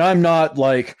perspective. And I'm not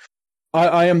like,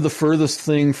 I am the furthest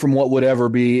thing from what would ever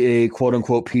be a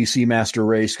quote-unquote PC Master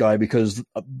Race guy, because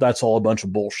that's all a bunch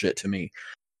of bullshit to me.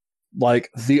 Like,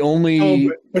 the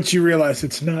only... but you realize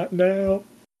it's not now?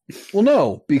 Well,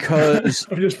 no, because...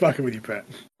 I'm just fucking with you, Pat.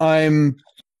 I'm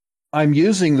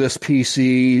using this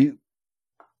PC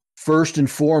first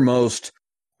and foremost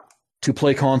to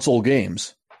play console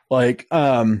games. Like,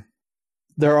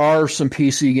 there are some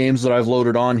PC games that I've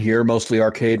loaded on here, mostly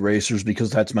arcade racers, because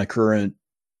that's my current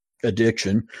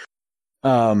addiction.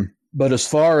 But as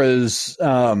far as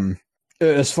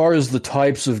the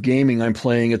types of gaming I'm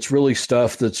playing, it's really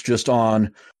stuff that's just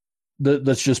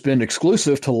that's just been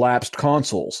exclusive to lapsed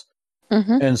consoles.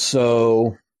 And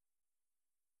so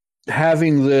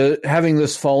having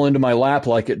this fall into my lap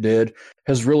like it did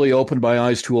has really opened my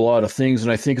eyes to a lot of things,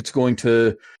 and I think it's going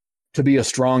to be a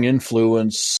strong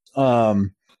influence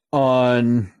on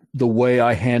the way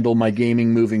I handle my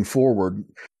gaming moving forward.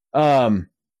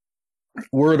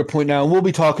 We're at a point now, and we'll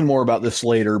be talking more about this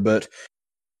later, but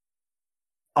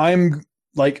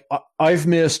I've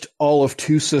missed all of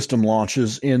 2 system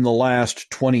launches in the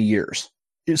last 20 years.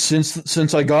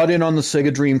 Since I got in on the Sega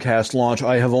Dreamcast launch,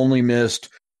 I have only missed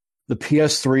the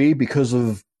PS3 because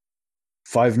of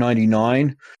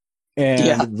 $5.99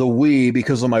 and the Wii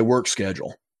because of my work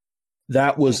schedule.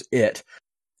 That was it.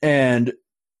 And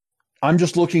I'm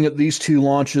just looking at these 2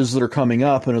 launches that are coming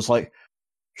up, and it's like,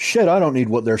 shit, I don't need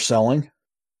what they're selling.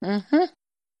 Mm-hmm.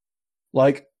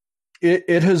 Like,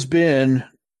 it has been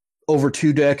over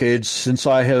 2 decades since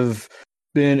I have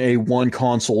been a one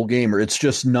console gamer. It's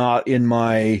just not in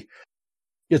my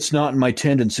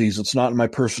tendencies. It's not in my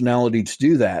personality to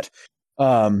do that.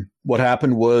 What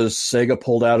happened was Sega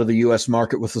pulled out of the US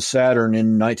market with the Saturn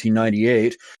in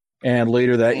 1998. And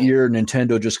later that year,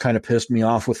 Nintendo just kind of pissed me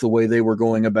off with the way they were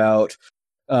going about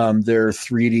their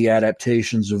 3D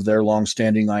adaptations of their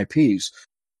longstanding IPs.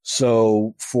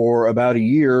 So for about a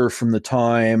year from the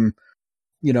time,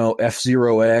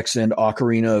 F-Zero X and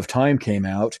Ocarina of Time came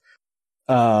out,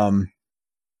 I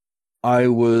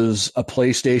was a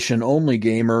PlayStation-only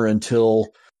gamer until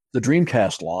the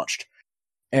Dreamcast launched.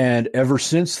 And ever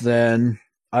since then,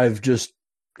 I've just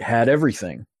had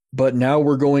everything. But now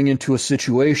we're going into a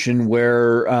situation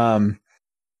where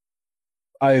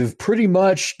I've pretty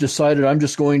much decided I'm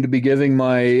just going to be giving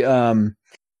my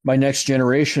my next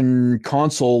generation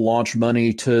console launch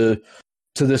money to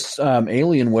this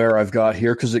Alienware I've got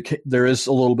here, because there is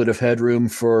a little bit of headroom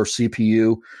for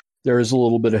CPU. There is a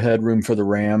little bit of headroom for the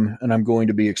RAM, and I'm going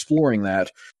to be exploring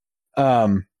that.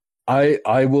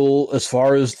 I will, as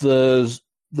far as the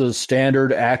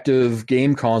standard active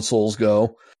game consoles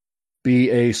go, be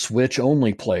a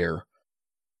Switch-only player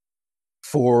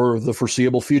for the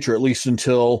foreseeable future, at least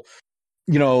until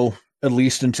Gran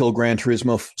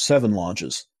Turismo 7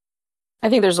 launches. I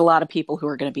think there's a lot of people who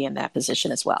are going to be in that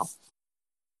position as well.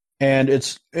 And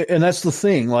that's the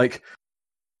thing. Like,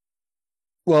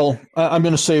 well, I'm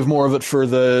going to save more of it for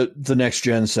the next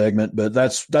gen segment, but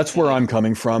that's where I'm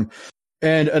coming from.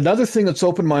 And another thing that's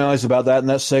opened my eyes about that, and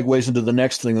that segues into the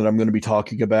next thing that I'm going to be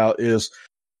talking about, is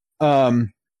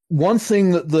one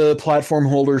thing that the platform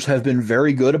holders have been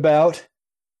very good about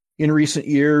in recent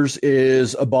years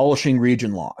is abolishing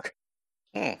region lock.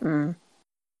 Mm.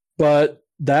 But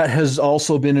that has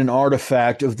also been an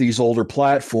artifact of these older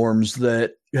platforms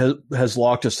that has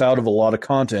locked us out of a lot of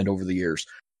content over the years.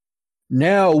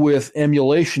 Now, with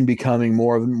emulation becoming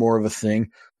more of a thing,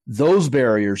 those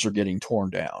barriers are getting torn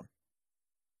down.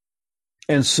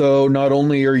 And so not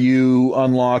only are you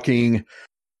unlocking,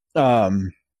 just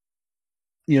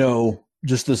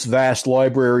this vast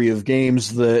library of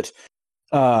games that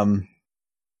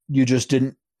you just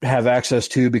didn't have access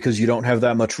to because you don't have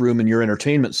that much room in your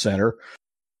entertainment center,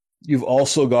 you've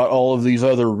also got all of these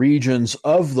other regions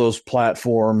of those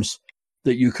platforms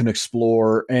that you can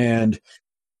explore. And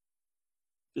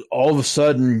all of a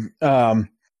sudden, and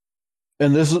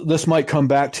this might come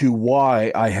back to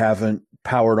why I haven't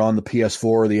powered on the PS4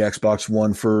 or the Xbox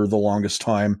One for the longest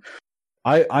time.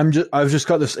 I've just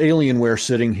got this Alienware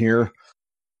sitting here,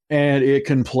 and it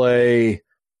can play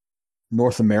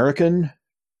North American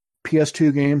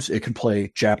PS2 games. It can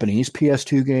play Japanese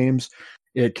PS2 games.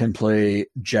 It can play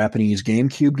Japanese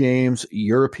GameCube games,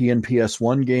 European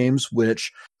PS1 games,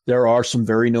 which there are some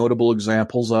very notable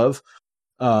examples of.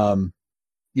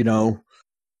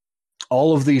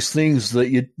 All of these things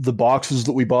that the boxes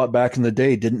that we bought back in the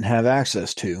day didn't have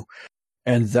access to.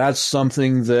 And that's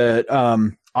something that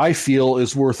I feel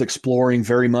is worth exploring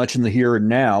very much in the here and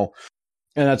now.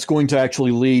 And that's going to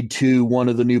actually lead to one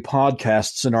of the new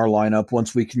podcasts in our lineup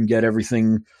once we can get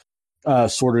everything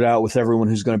sorted out with everyone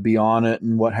who's going to be on it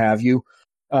and what have you.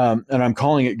 And I'm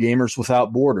calling it Gamers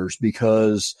Without Borders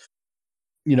because,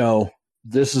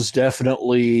 this is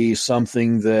definitely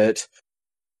something that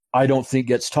I don't think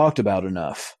gets talked about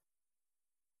enough.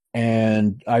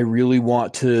 And I really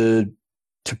want to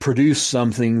produce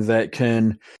something that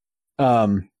can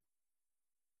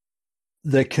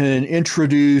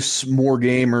introduce more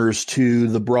gamers to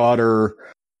the broader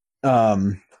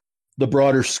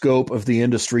scope of the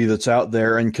industry that's out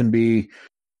there and can be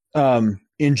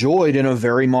enjoyed in a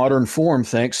very modern form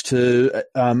thanks to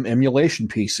emulation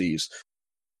PCs,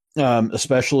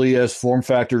 especially as form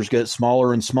factors get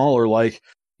smaller and smaller. Like,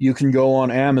 you can go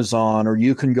on Amazon or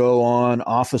you can go on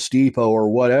Office Depot or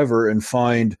whatever and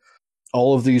find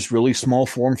all of these really small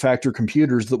form factor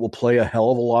computers that will play a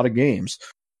hell of a lot of games.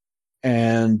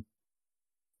 And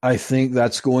I think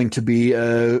that's going to be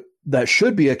that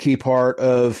should be a key part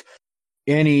of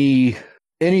any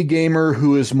gamer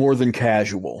who is more than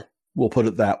casual. We'll put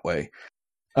it that way.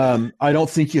 I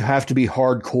don't think you have to be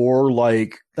hardcore,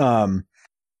 like an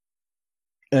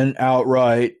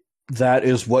outright, that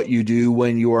is what you do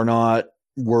when you are not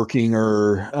working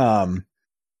or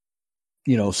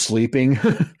sleeping.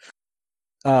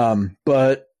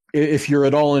 But if you're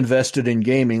at all invested in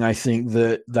gaming, I think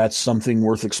that that's something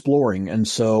worth exploring. And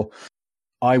so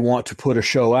I want to put a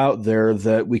show out there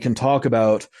that we can talk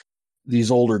about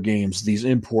these older games, these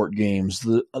import games,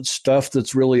 the stuff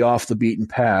that's really off the beaten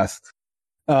path,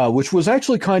 which was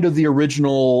actually kind of the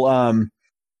original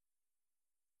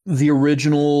the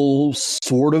original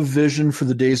sort of vision for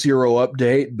the Day Zero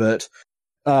update, but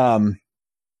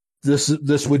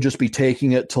this would just be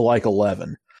taking it to like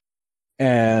 11.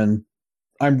 And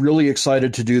I'm really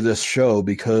excited to do this show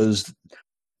because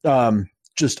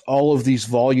just all of these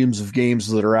volumes of games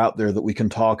that are out there that we can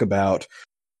talk about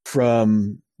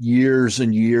from years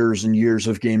and years and years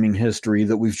of gaming history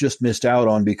that we've just missed out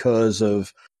on because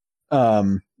of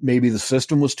maybe the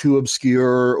system was too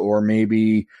obscure, or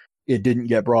maybe it didn't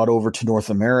get brought over to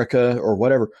North America or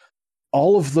whatever.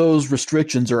 All of those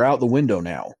restrictions are out the window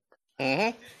now.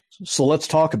 Mm-hmm. So let's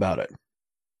talk about it.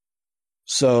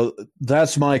 So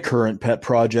that's my current pet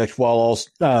project, while also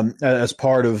as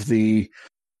part of the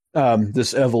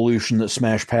this evolution that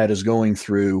SmashPad is going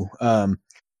through.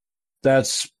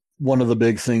 That's one of the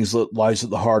big things that lies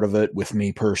at the heart of it with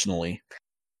me personally.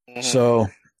 Mm-hmm. So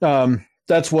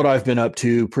that's what I've been up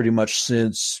to pretty much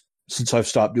since I've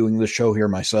stopped doing this show here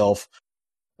myself.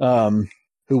 Who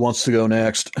wants to go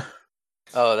next?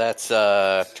 Oh, that's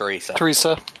Teresa.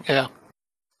 Teresa, yeah.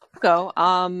 Go.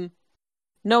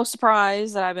 No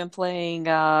surprise that I've been playing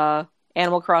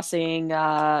Animal Crossing,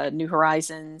 New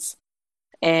Horizons,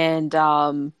 and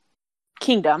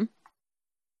Kingdom.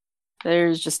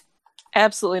 There's just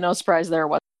absolutely no surprise there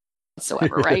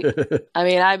whatsoever, right? I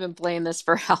mean, I've been playing this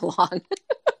for how long?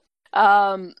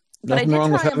 Nothing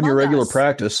wrong with having your regular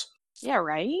practice. Yeah,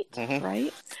 right? Mm-hmm.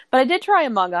 Right. But I did try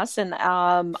Among Us, and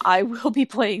I will be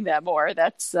playing that more.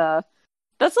 That's a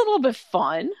little bit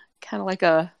fun. Kind of like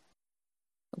a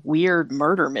weird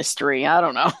murder mystery. I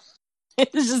don't know.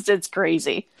 It's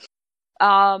crazy.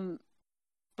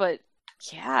 But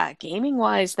yeah, gaming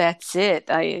wise, that's it.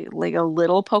 I like a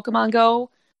little Pokemon Go,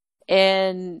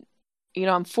 and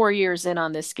I'm 4 years in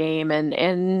on this game, and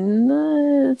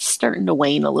it's starting to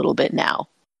wane a little bit now.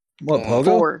 What,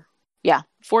 Pogo?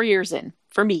 4 years in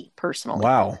for me personally.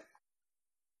 Wow,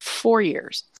 4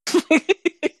 years. I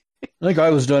think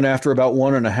I was done after about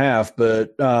 1.5,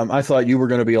 but I thought you were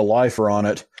going to be a lifer on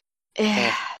it.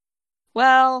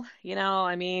 Well,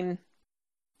 I mean,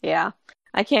 yeah.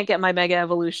 I can't get my Mega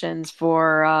Evolutions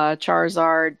for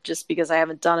Charizard just because I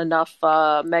haven't done enough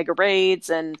Mega Raids,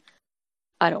 and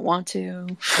I don't want to.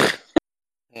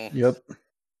 Yep.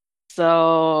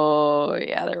 So,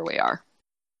 yeah, there we are.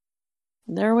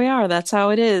 That's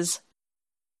how it is.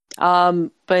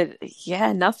 But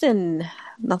yeah, nothing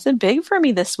big for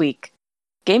me this week,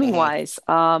 gaming wise.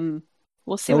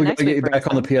 We'll see. We next gotta get you week back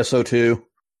on the PSO2.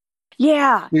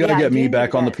 Yeah, we gotta get me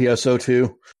back on the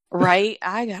PSO2. Right,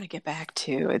 I gotta get back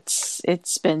too.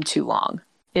 It's been too long.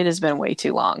 It has been way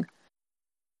too long.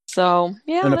 So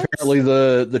yeah, and apparently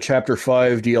the Chapter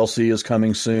 5 DLC is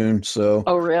coming soon. So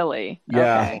oh really?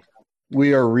 Yeah, okay.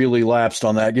 We are really lapsed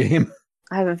on that game.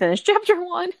 I haven't finished Chapter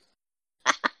 1.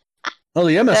 Oh,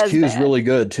 the MSQ is really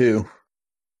good too.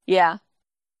 Yeah.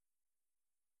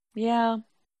 No,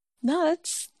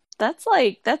 that's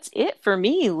it for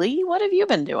me. Lee, what have you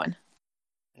been doing?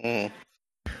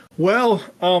 Well,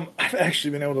 I've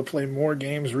actually been able to play more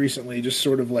games recently, just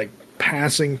sort of like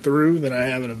passing through than I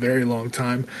have in a very long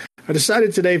time. I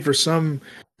decided today for some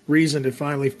reason to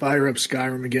finally fire up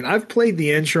Skyrim again. I've played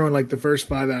the intro in like the first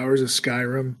 5 hours of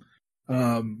Skyrim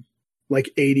like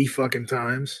 80 fucking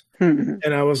times. And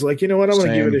I was like, you know what, I'm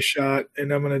going to give it a shot,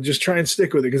 and I'm going to just try and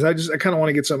stick with it because I kind of want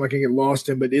to get something I can get lost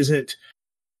in, but isn't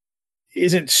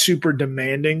super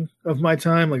demanding of my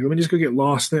time. Like, let me just go get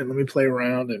lost in it. Let me play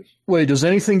around. And wait, does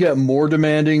anything get more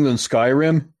demanding than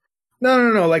Skyrim?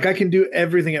 No. Like, I can do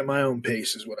everything at my own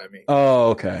pace is what I mean.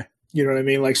 Oh, okay. You know what I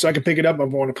mean? Like, so I can pick it up. If I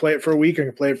want to play it for a week, I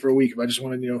can play it for a week. If I just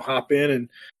want to, hop in and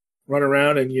run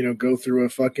around and, go through a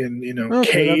fucking,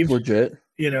 okay, cave. That's legit.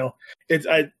 The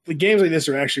games like this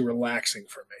are actually relaxing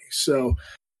for me. So,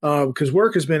 because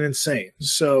work has been insane.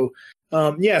 So,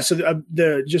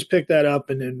 just picked that up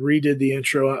and then redid the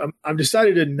intro. I've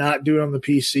decided to not do it on the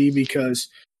PC because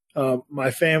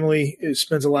my family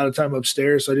spends a lot of time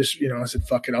upstairs. So I just, I said,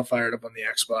 fuck it, I'll fire it up on the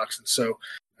Xbox. And so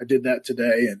I did that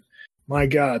today. And my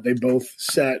God, they both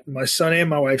my son and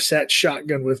my wife sat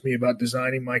shotgun with me about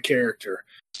designing my character.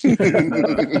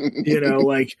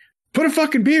 Like, put a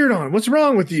fucking beard on. What's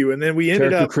wrong with you? And then we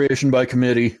ended up creation by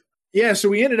committee. Yeah, so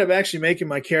we ended up actually making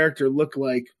my character look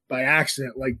like, by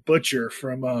accident, like Butcher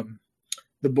from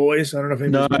The Boys. I don't know if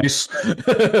anybody's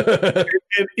nice.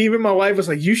 And even my wife was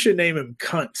like, "You should name him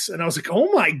Cunts," and I was like, "Oh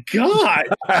my God!"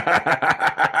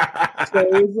 So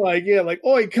it was like, yeah, like,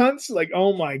 "Oi, Cunts!" Like,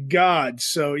 oh my God.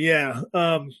 So yeah,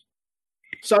 so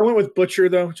I went with Butcher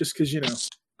though, just because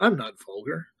I'm not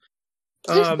vulgar.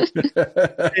 And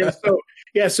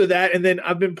so that, and then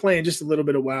I've been playing just a little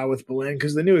bit of WoW with Belen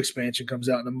because the new expansion comes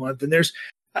out in a month, and there's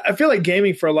I feel like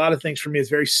gaming for a lot of things for me is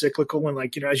very cyclical. And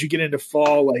like, as you get into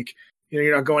fall, like,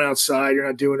 you're not going outside, you're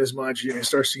not doing as much, it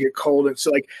starts to get cold. And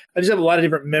so like, I just have a lot of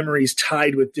different memories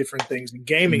tied with different things in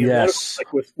gaming. And one of them,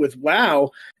 like with WoW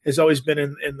has always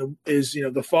been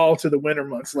the fall to the winter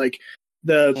months. Like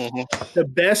the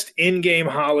best in-game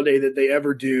holiday that they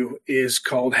ever do is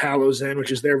called Hallows End,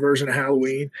 which is their version of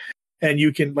Halloween. And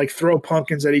you can like throw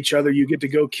pumpkins at each other. You get to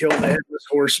go kill the headless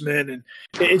horsemen. And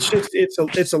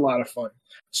it's a lot of fun.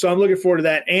 So I'm looking forward to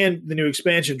that and the new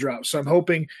expansion drop. So I'm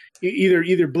hoping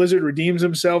either Blizzard redeems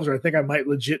themselves, or I think I might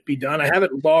legit be done. I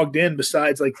haven't logged in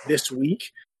besides like this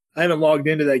week. I haven't logged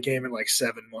into that game in like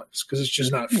 7 months because it's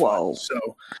just not fun. Whoa.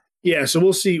 So yeah, so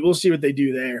we'll see what they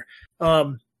do there.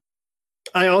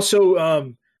 I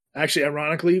also actually,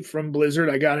 ironically, from Blizzard,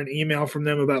 I got an email from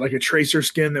them about like a Tracer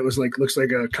skin that was like looks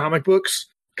like a comic book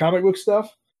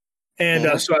stuff.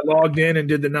 And so I logged in and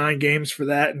did the 9 games for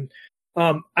that. And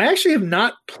I actually have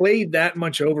not played that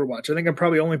much Overwatch. I think I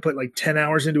probably only put like 10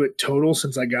 hours into it total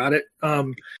since I got it.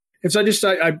 And so I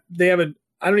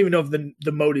don't even know if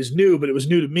the mode is new, but it was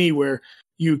new to me where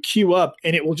you queue up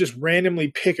and it will just randomly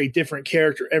pick a different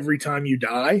character every time you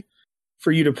die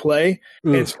for you to play.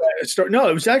 And so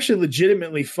it was actually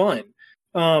legitimately fun.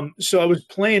 So I was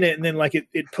playing it and then like it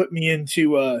put me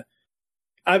into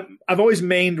I've always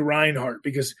mained Reinhardt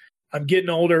because I'm getting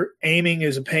older. Aiming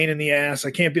is a pain in the ass.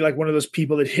 I can't be like one of those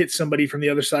people that hit somebody from the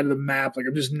other side of the map. Like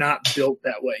I'm just not built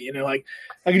that way. Like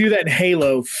I could do that in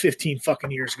Halo 15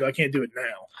 fucking years ago. I can't do it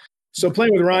now. So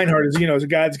playing with Reinhardt is, as a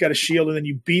guy that's got a shield and then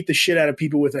you beat the shit out of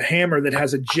people with a hammer that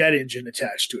has a jet engine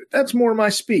attached to it. That's more my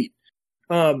speed.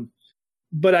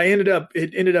 But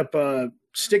it ended up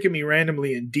sticking me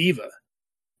randomly in Diva.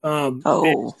 So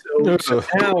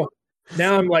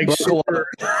now I'm like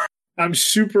I'm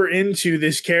super into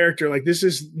this character. Like this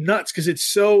is nuts because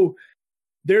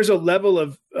there's a level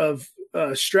of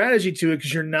strategy to it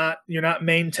because you're not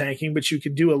main tanking, but you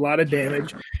can do a lot of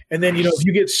damage. And then if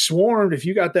you get swarmed, if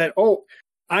you got that ult,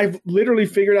 I've literally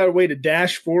figured out a way to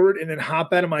dash forward and then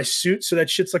hop out of my suit so that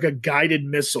shit's like a guided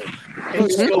missile. And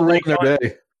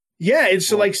yeah, and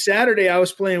so like Saturday I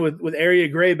was playing with Area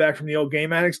Grey back from the old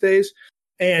Game Addicts days,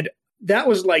 and that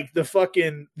was like the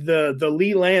fucking the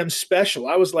Lee Lamb special.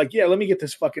 I was like, yeah, let me get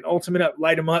this fucking ultimate up,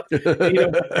 light them up, and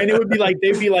it would be like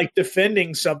they'd be like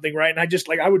defending something, right? And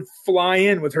I would fly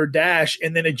in with her dash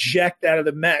and then eject out of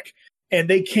the mech, and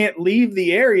they can't leave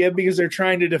the area because they're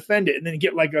trying to defend it, and then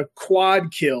get like a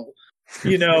quad kill,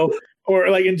 or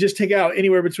like and just take out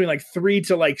anywhere between like 3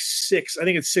 to like 6. I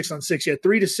think it's 6 on 6. Yeah,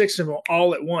 3 to 6 of them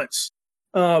all at once.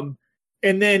 And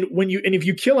then if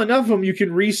you kill enough of them, you can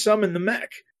resummon the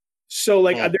mech. So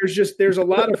like there's a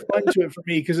lot of fun to it for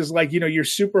me because it's like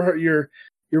you're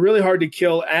really hard to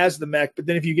kill as the mech, but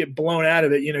then if you get blown out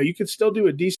of it, you can still do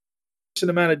a decent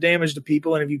amount of damage to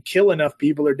people, and if you kill enough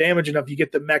people or damage enough, you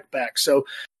get the mech back. So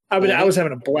I was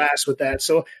having a blast with that.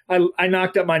 So I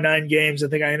knocked up my 9 games. I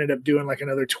think I ended up doing like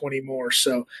another 20 more.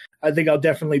 So I think I'll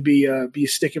definitely be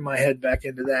sticking my head back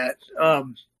into that.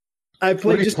 I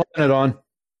played just playing it on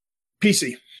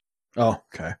PC. Oh,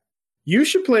 okay. You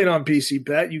should play it on PC,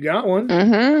 Pat. You got one.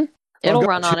 Mm-hmm. It'll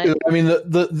run on it. I mean,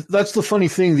 that's the funny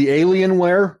thing. The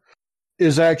Alienware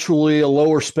is actually a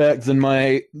lower spec than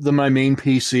my main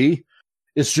PC.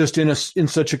 It's just in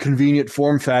such a convenient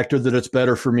form factor that it's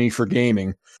better for me for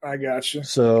gaming. I gotcha.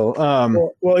 So,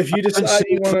 well, if you decide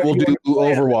we'll do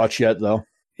Overwatch yet, though.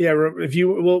 Yeah, if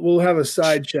we'll have a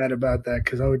side chat about that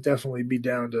because I would definitely be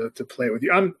down to play it with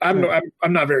you.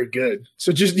 I'm not very good,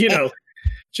 so just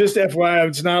Just FYI,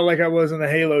 it's not like I was in the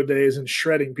Halo days and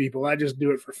shredding people. I just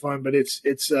do it for fun. But it's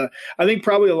I think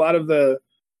probably a lot of the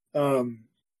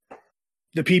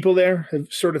people there have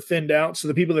sort of thinned out. So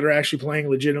the people that are actually playing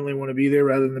legitimately want to be there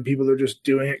rather than the people that are just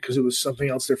doing it because it was something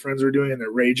else their friends were doing and they're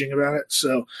raging about it.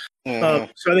 So so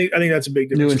I think that's a big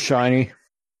difference. New and shiny.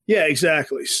 Yeah,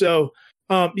 exactly. So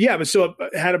I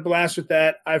had a blast with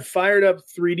that. I fired up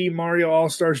 3D Mario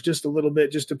All-Stars just a little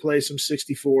bit just to play some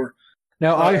 64.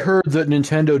 Now, I heard that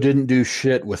Nintendo didn't do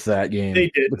shit with that game.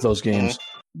 They did. With those games.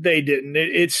 They didn't.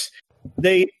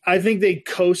 I think they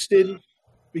coasted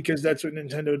because that's what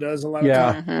Nintendo does a lot of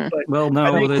time. Mm-hmm. But well,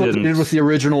 no, they didn't. Did with the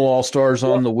original All-Stars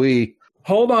on the Wii.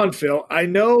 Hold on, Phil. I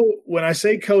know when I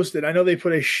say coasted, I know they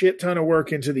put a shit ton of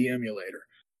work into the emulator.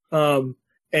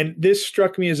 And this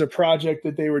struck me as a project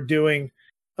that they were doing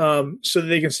so that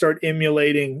they can start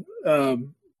emulating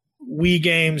Wii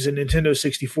games and Nintendo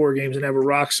 64 games and have a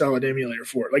rock solid emulator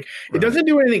for it. Like It doesn't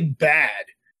do anything bad,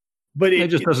 but it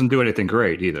just doesn't do anything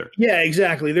great either. Yeah,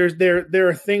 exactly. There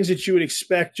are things that you would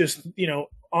expect just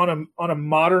on a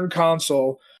modern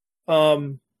console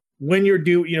when you're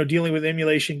dealing with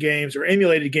emulation games or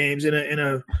emulated games in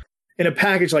a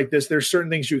package like this, there's certain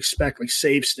things you expect, like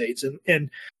save states, and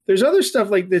there's other stuff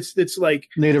like this that's like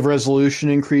native resolution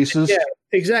increases. Yeah,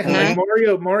 exactly. Mm-hmm.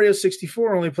 Like Mario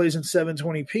 64 only plays in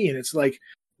 720p, and it's like,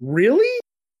 really?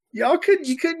 You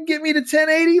couldn't get me to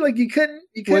 1080? Like you couldn't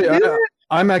do that?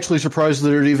 I'm actually surprised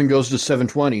that it even goes to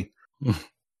 720.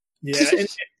 Yeah,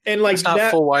 and like it's not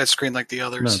that, full widescreen like the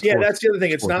others. No. yeah, that's the other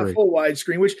thing. It's not 4:3. full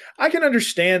widescreen, which I can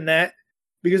understand that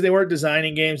because they weren't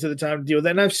designing games at the time to deal with that.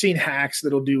 And I've seen hacks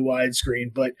that'll do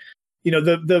widescreen, but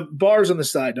the bars on the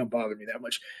side don't bother me that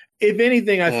much. If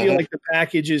anything, I feel like the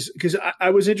package is because I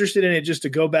was interested in it just to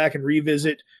go back and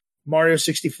revisit Mario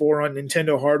 64 on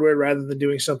Nintendo hardware rather than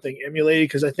doing something emulated,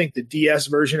 because I think the DS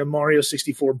version of Mario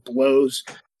 64 blows.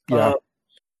 Yeah.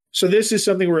 So this is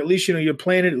something where at least you're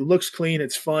playing it. It looks clean.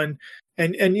 It's fun,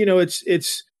 and it's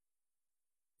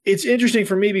interesting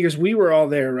for me because we were all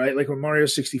there, right? Like when Mario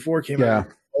 64 came out.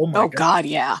 Oh my God,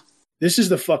 yeah. This is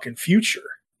the fucking future,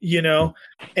 and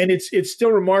it's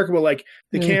still remarkable. Like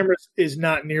the camera is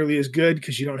not nearly as good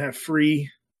because you don't have free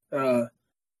aim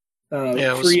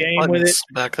with it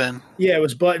back then. Yeah, it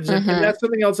was buttons, and that's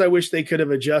something else I wish they could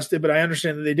have adjusted. But I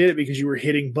understand that they did it because you were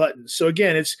hitting buttons. So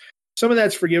again, it's some of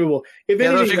that's forgivable. If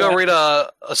you go read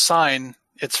a sign,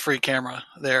 it's free camera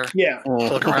there. Yeah, to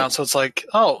look around. So it's like,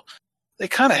 oh, they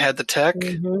kind of had the tech.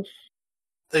 Mm-hmm.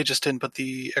 They just didn't put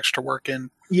the extra work in.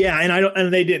 Yeah,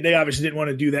 and they obviously didn't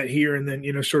want to do that here, and then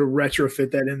sort of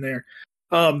retrofit that in there.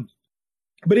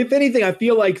 But if anything, I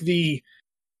feel like the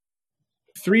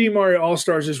 3D Mario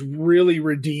All-Stars is really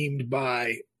redeemed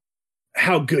by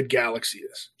how good Galaxy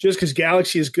is. Just because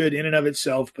Galaxy is good in and of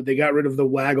itself, but they got rid of the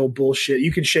waggle bullshit.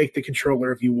 You can shake the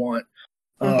controller if you want.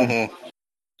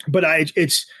 But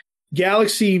it's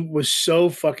Galaxy was so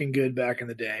fucking good back in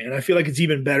the day, and I feel like it's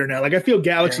even better now. Like I feel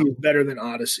Galaxy is better than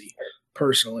Odyssey,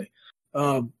 personally.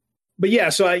 But yeah,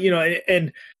 so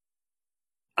and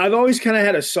I've always kind of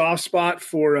had a soft spot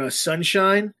for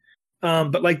Sunshine,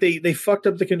 but like they fucked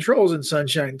up the controls in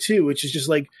Sunshine too, which is just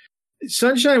like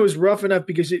Sunshine was rough enough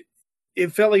because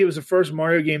it felt like it was the first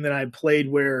Mario game that I played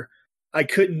where I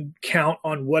couldn't count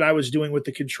on what I was doing with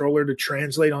the controller to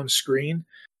translate on screen.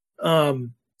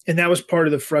 And that was part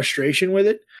of the frustration with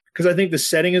it, because I think the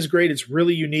setting is great. It's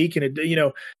really unique. And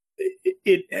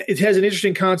it has an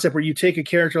interesting concept where you take a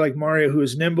character like Mario who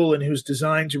is nimble and who's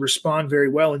designed to respond very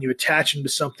well, and you attach him to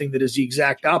something that is the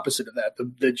exact opposite of that.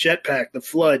 The jetpack, the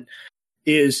flood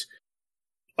is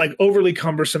like overly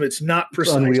cumbersome. It's not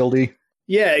precise. It's unwieldy.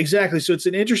 Yeah, exactly. So it's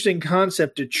an interesting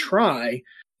concept to try.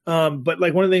 But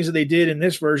like one of the things that they did in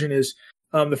this version is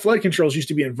the flood controls used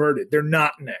to be inverted. They're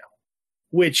not now,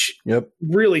 which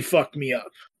really fucked me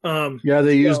up.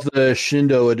 They used the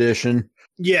Shindo edition.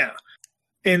 Yeah.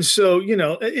 And so,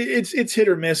 it's hit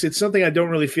or miss. It's something I don't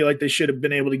really feel like they should have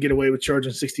been able to get away with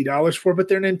charging $60 for, but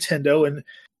they're Nintendo. And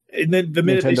then the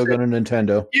minute Nintendo got a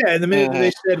Nintendo. Yeah, and the minute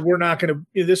they said we're not going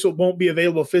to, this won't be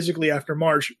available physically after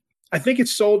March. I think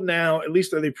it's sold now, at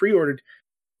least are they pre-ordered.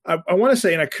 I want to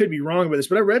say, and I could be wrong about this,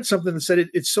 but I read something that said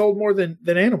it sold more than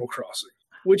Animal Crossing,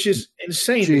 which is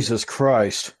insane. Jesus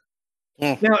Christ.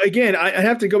 Now, again, I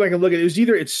have to go back and look at it. It was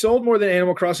either it sold more than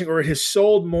Animal Crossing or it has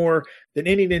sold more than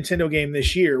any Nintendo game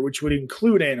this year, which would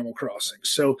include Animal Crossing.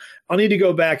 So I'll need to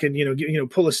go back and,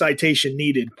 pull a citation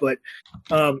needed. But,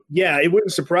 it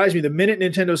wouldn't surprise me. The minute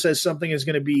Nintendo says something is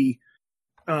going to be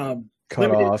cut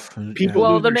limited, off.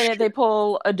 The minute they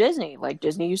pull a Disney, like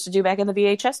Disney used to do back in the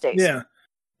VHS days. Yeah.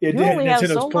 You only have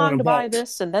so long to buy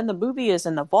this, and then the movie is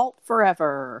in the vault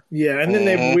forever. Yeah, and then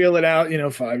they wheel it out,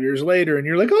 5 years later, and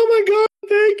you're like, oh my God,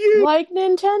 thank you. Like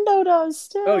Nintendo does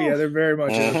still. Oh, yeah, they're very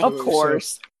much. Of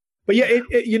course. So. But yeah,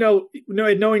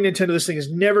 knowing Nintendo, this thing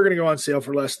is never going to go on sale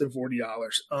for less than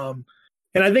 $40.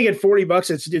 And I think at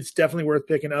 $40, it's definitely worth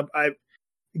picking up.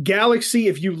 Galaxy,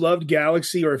 if you loved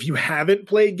Galaxy, or if you haven't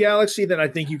played Galaxy, then I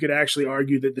think you could actually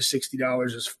argue that the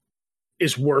 $60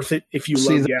 is worth it if you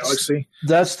love Galaxy.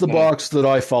 That's the box that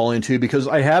I fall into, because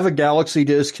I have a Galaxy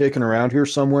disc kicking around here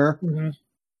somewhere,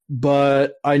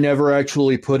 but I never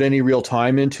actually put any real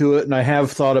time into it. And I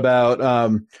have thought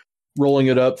about rolling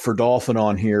it up for Dolphin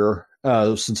on here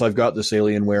since I've got this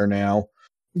Alienware now.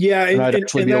 Yeah, and I'd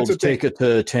actually be able to take it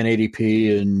to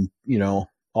 1080p and,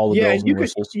 all the bells and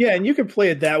whistles. And you can play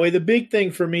it that way. The big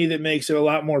thing for me that makes it a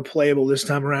lot more playable this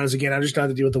time around is, again, I just don't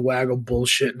have to deal with the waggle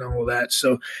bullshit and all of that.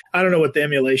 So I don't know what the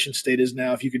emulation state is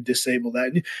now, if you could disable that.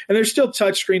 And there's still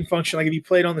touchscreen function. Like if you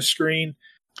play it on the screen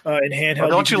in handheld.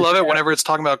 Don't you love it whenever it's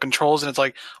talking about controls and it's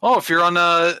like, oh, if you're on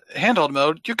handheld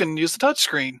mode, you can use the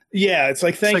touchscreen. Yeah, it's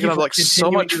like, thank you for like so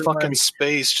much fucking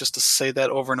space just to say that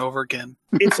over and over again.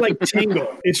 It's like Tingle.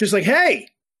 It's just like, hey,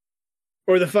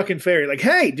 Or the fucking fairy. Like,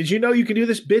 hey, did you know you can do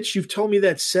this? Bitch, you've told me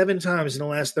that 7 times in the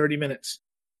last 30 minutes.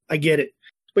 I get it.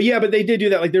 But yeah, but they did do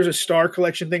that. Like there's a star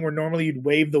collection thing where normally you'd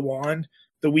wave the wand,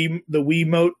 the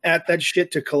Wiimote at that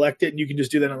shit to collect it, and you can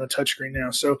just do that on the touchscreen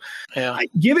now. So Yeah.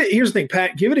 here's the thing,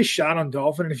 Pat, give it a shot on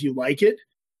Dolphin, and if you like it,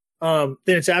 then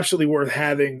it's absolutely worth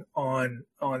having on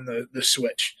the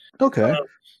Switch. Okay.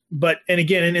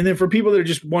 And then for people that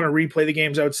just want to replay the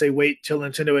games, I would say wait till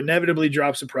Nintendo inevitably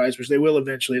drops a price, which they will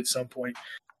eventually at some point.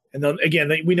 And then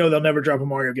again, we know they'll never drop a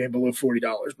Mario game below $40,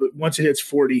 but once it hits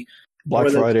 $40, Black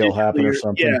Friday will happen or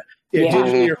something. Yeah,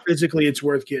 digitally or physically, it's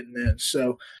worth getting in.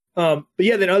 So, but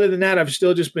yeah, then other than that, I've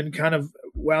still just been kind of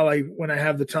when I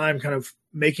have the time, kind of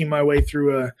making my way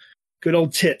through a good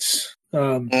old Tits. I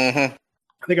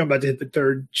think I'm about to hit the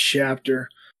 3rd chapter.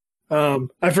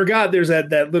 I forgot there's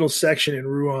that little section in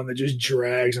Ruan that just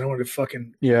drags, and I wanted to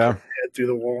fucking head through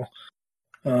the wall.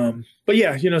 But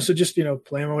yeah, so just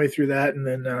playing my way through that, and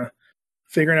then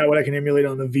figuring out what I can emulate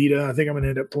on the Vita. I think I'm gonna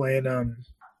end up playing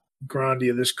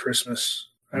Grandia this Christmas.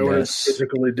 I ordered a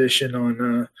physical edition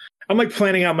on. I'm like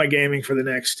planning out my gaming for the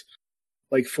next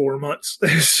like 4 months.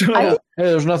 So hey,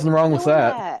 there's nothing wrong with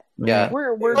that. Yeah,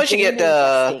 we're once you get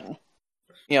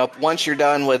once you're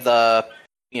done with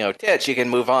Tits, you can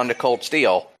move on to Cold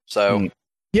Steel. So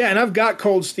yeah, and I've got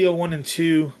Cold Steel 1 and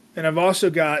 2, and I've also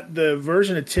got the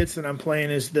version of Tits that I'm playing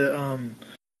is the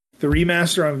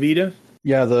remaster on Vita.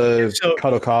 Yeah, the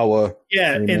Kadokawa.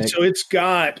 Yeah, remake. And so it's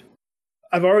got.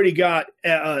 I've already got.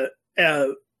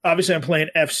 Obviously, I'm playing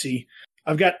FC.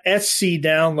 I've got SC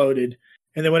downloaded,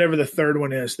 and then whatever the third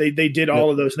one is, they did all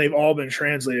of those, and they've all been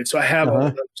translated. So I have all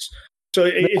of those. So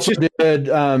it's just did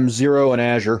Zero and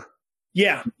Azure.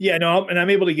 Yeah, no, and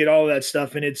I'm able to get all of that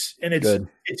stuff, and it's good.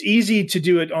 It's easy to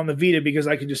do it on the Vita because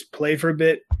I can just play for a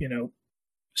bit,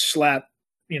 slap,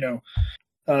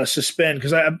 suspend,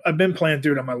 because I've been playing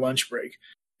through it on my lunch break,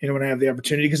 when I have the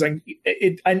opportunity, because I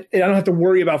don't have to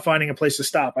worry about finding a place to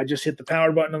stop. I just hit the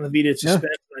power button on the Vita, it's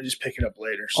suspend, and I just pick it up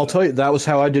later. So. I'll tell you, that was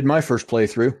how I did my first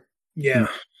playthrough. Yeah,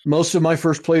 most of my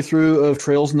first playthrough of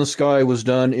Trails in the Sky was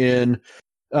done in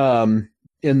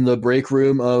the break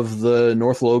room of the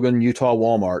North Logan, Utah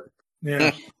Walmart.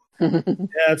 Yeah.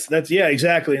 That's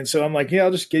exactly. And so I'm like, I'll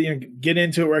just get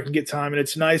into it where I can get time. And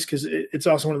it's nice because it's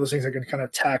also one of those things I can kind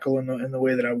of tackle in the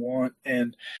way that I want.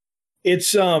 And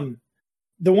it's, the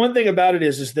one thing about it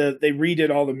is that they redid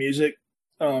all the music,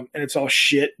 and it's all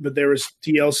shit, but there was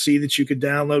DLC that you could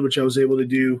download, which I was able to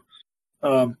do.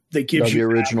 That gives you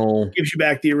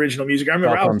back the original music. I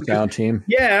remember Sound Team.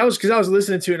 Yeah, I was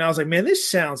listening to it and I was like, man, this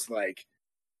sounds like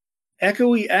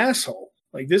echoey asshole.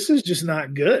 Like this is just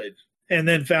not good. And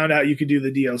then found out you could do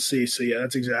the DLC. So yeah,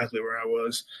 that's exactly where I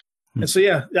was. And so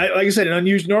yeah, like I said,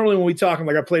 normally when we talk, I'm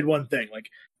like, I played one thing. Like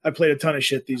I played a ton of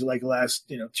shit these like last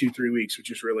 2-3 weeks,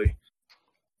 which is really,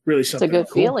 really something.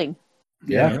 It's a good feeling.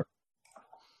 Yeah.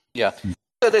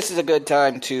 So this is a good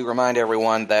time to remind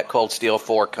everyone that Cold Steel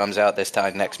 4 comes out this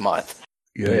time next month.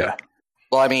 Yeah.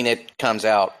 Well, I mean, it comes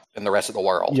out in the rest of the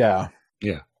world. Yeah.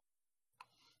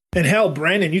 And hell,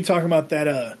 Brandon, you talking about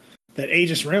that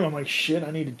Aegis Rim? I'm like, shit,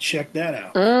 I need to check that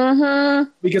out.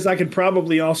 Because I could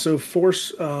probably also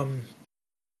force do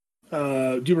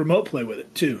remote play with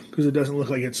it too, because it doesn't look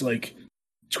like it's like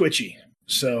twitchy.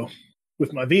 So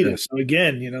with my Vita, so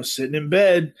again, sitting in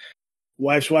bed,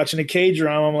 wife's watching a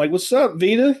K-drama. I'm like, what's up,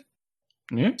 Vita?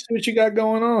 Yeah, see what you got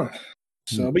going on.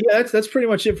 So, but yeah, that's pretty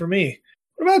much it for me.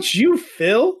 What about you,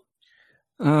 Phil?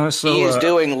 He is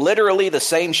doing literally the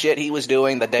same shit he was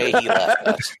doing the day he left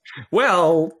us.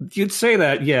 Well, you'd say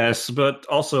that, yes, but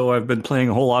also I've been playing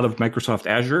a whole lot of Microsoft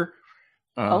Azure.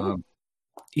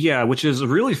 Yeah, which is a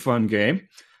really fun game.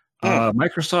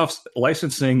 Microsoft's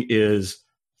licensing is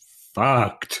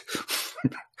fucked.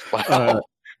 Wow.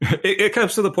 It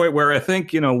comes to the point where I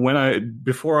think,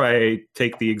 before I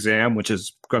take the exam, which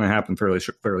is going to happen fairly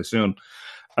soon,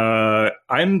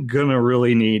 I'm going to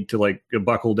really need to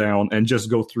buckle down and just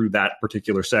go through that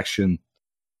particular section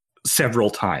several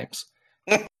times.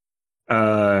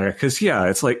 Because,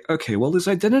 it's like, okay, well, is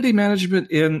identity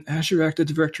management in Azure Active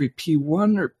Directory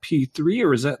P1 or P3,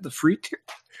 or is that the free tier?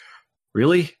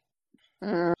 Really?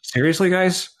 Seriously,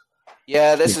 guys?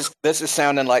 Yeah, this is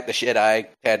sounding like the shit I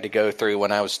had to go through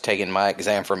when I was taking my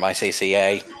exam for my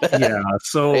CCA. Yeah,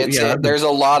 so there's a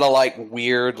lot of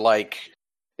weird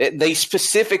they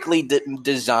specifically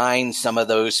designed some of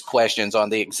those questions on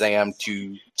the exam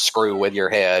to screw with your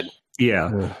head.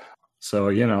 Yeah. So,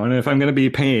 and if I'm going to be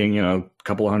paying, a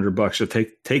couple of $100 to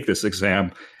take this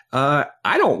exam, I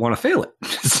don't want to fail it.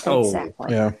 So,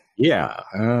 exactly. Yeah,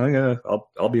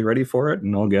 I'll be ready for it,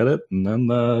 and I'll get it, and then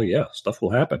stuff will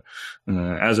happen.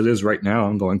 As it is right now,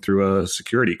 I'm going through a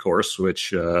security course,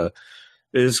 which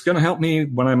is going to help me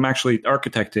when I'm actually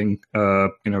architecting,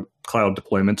 cloud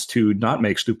deployments to not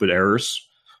make stupid errors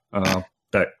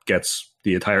that gets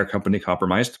the entire company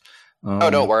compromised.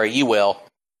 Don't worry, you will.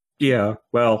 Yeah,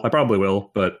 well, I probably will,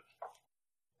 but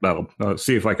I'll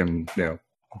see if I can,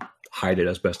 hide it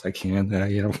as best I can.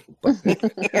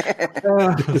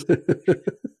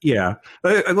 Yeah.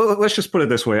 Let's just put it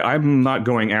this way. I'm not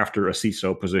going after a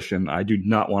CISO position. I do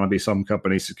not want to be some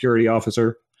company's security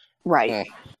officer. Right.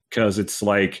 Because it's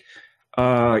like,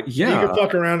 You could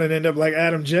fuck around and end up like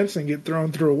Adam Jensen, get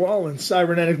thrown through a wall and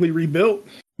cybernetically rebuilt.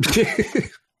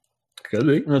 Could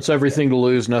be. That's everything to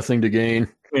lose, nothing to gain.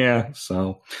 Yeah,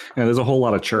 so there's a whole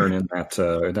lot of churn in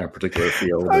that particular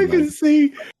field. I can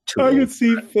see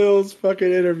Phil's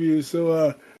fucking interview.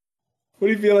 So, what do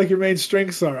you feel like your main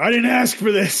strengths are? I didn't ask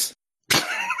for this.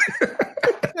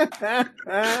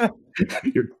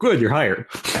 You're good. You're hired.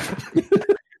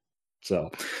 So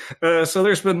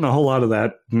there's been a whole lot of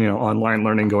that, online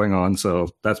learning going on. So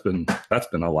that's been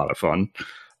a lot of fun.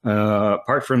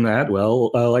 Apart from that,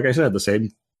 well, like I said,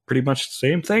 pretty much the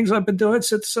same things I've been doing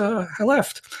since I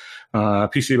left.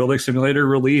 PC Building Simulator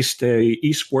released a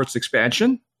esports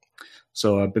expansion,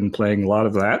 so I've been playing a lot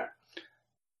of that.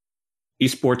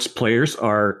 Esports players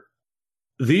are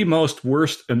the most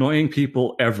worst annoying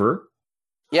people ever.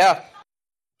 Yeah.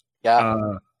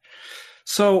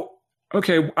 So,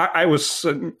 okay, I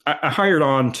hired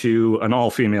on to an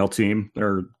all-female team.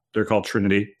 They're called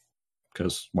Trinity,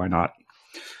 because why not?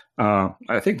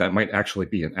 I think that might actually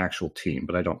be an actual team,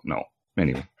 but I don't know.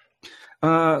 Anyway.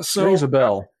 So rings a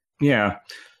bell. Yeah.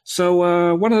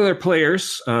 So one of their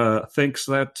players thinks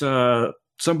that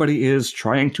somebody is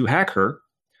trying to hack her.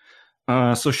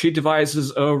 So she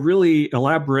devises a really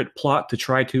elaborate plot to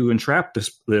try to entrap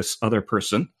this other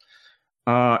person.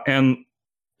 And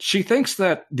she thinks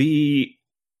that the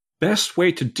best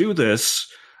way to do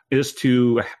this is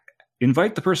to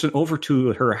invite the person over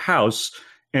to her house,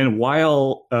 and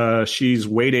while she's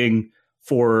waiting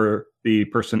for the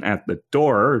person at the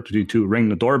door to ring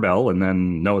the doorbell and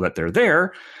then know that they're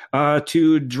there,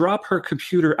 to drop her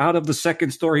computer out of the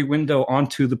second-story window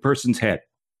onto the person's head.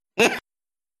 Do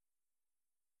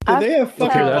they have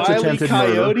fucking Wile E.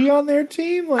 Coyote on their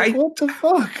team? Like, what the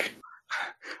fuck?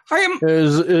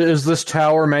 Is this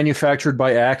tower manufactured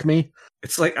by Acme?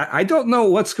 It's like, I don't know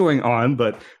what's going on,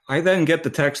 but I then get the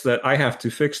text that I have to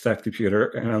fix that computer,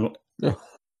 and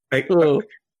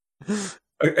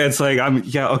it's like,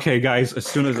 okay, guys. As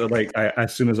soon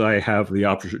as I have the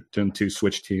option to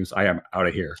switch teams, I am out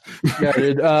of here.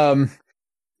 Yeah.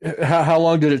 How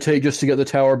long did it take just to get the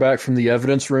tower back from the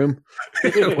evidence room?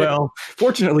 Well,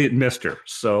 fortunately, it missed her,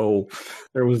 so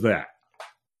there was that.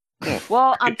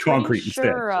 Well, I'm pretty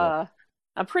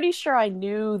sure I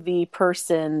knew the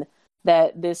person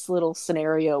that this little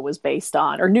scenario was based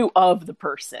on, or knew of the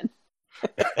person.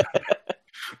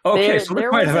 Okay, so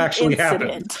that might have actually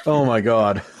happened. Oh my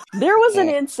god. There was an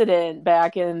incident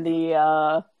back in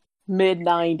the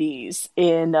mid-90s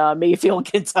in Mayfield,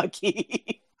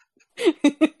 Kentucky.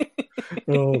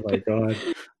 Oh my god.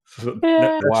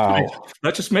 Wow.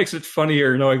 That just makes it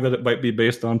funnier knowing that it might be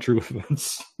based on true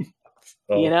events.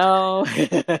 Yeah.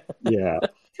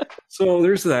 So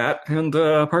there's that. And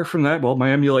apart from that, well,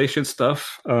 my emulation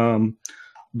stuff.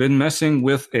 Been messing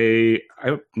with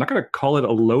I'm not going to call it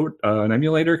an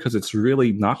emulator, because it's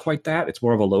really not quite that. It's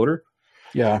more of a loader.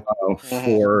 Yeah.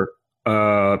 For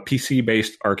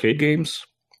PC-based arcade games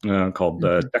called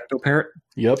Dectoparrot.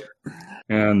 Yep.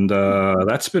 And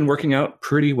that's been working out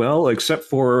pretty well, except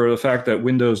for the fact that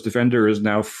Windows Defender is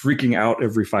now freaking out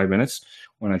every 5 minutes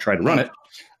when I try to run it.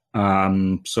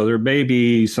 So there may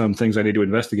be some things I need to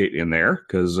investigate in there,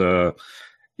 because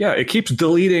it keeps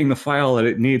deleting the file that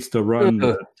it needs to run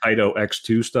the Taito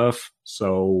X2 stuff.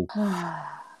 So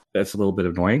that's a little bit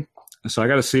annoying. So I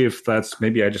got to see if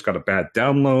maybe I just got a bad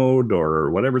download or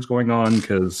whatever's going on,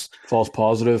 because false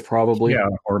positive, probably. Yeah,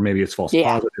 or maybe it's false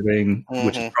positiving,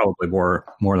 which is probably more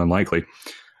than likely.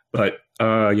 But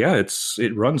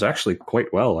it runs actually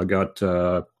quite well. I got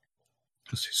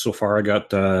so far I got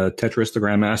Tetris the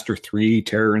Grandmaster 3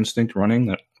 Terror Instinct running.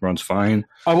 That runs fine.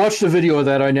 I watched a video of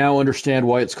that. I now understand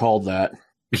why it's called that.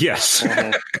 Yes.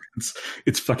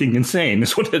 It's fucking insane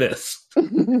is what it is. So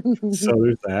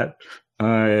there's that.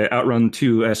 Outrun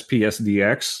 2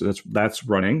 SPSDX, that's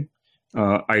running.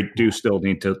 I do still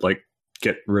need to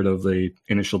get rid of the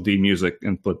initial D music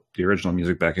and put the original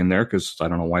music back in there, because I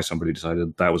don't know why somebody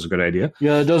decided that was a good idea.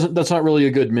 Yeah, that's not really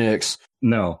a good mix.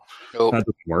 No, that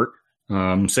doesn't work.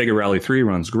 Sega Rally 3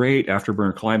 runs great.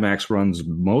 Afterburner Climax runs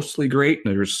mostly great.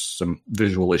 There's some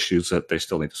visual issues that they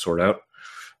still need to sort out.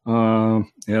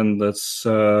 And that's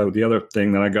the other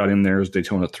thing that I got in there is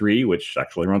Daytona 3, which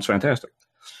actually runs fantastic.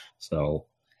 So,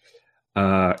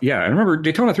 I remember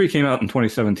Daytona 3 came out in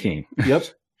 2017. Yep.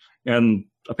 And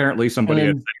apparently somebody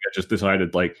at Sega just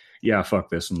decided, like, yeah, fuck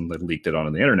this, and they leaked it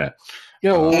onto the internet.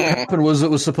 Yeah, what happened was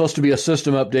it was supposed to be a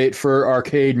system update for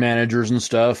arcade managers and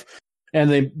stuff,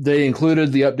 and they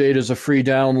included the update as a free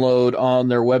download on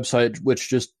their website, which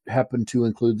just happened to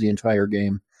include the entire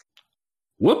game.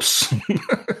 Whoops.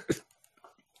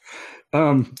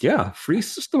 Free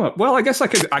system up. Well, I guess I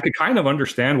could kind of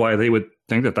understand why they would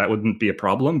think that wouldn't be a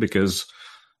problem because,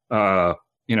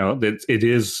 it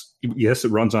is, yes, it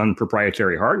runs on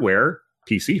proprietary hardware,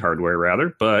 PC hardware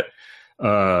rather, but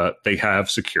they have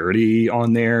security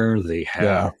on there. They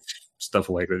have stuff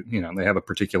like, they have a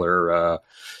particular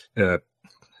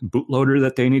bootloader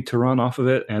that they need to run off of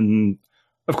it. And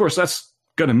of course, that's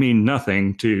going to mean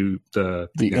nothing to the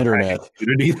internet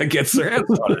community that gets their hands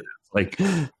on it. It's like,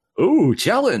 ooh,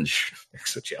 challenge.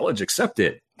 It's a challenge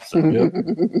accepted. So,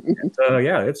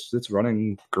 it's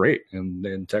running great in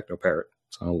Technoparrot.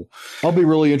 So I'll be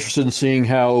really interested in seeing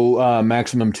how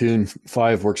Maximum Tune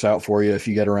 5 works out for you if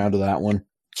you get around to that one.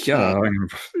 Yeah,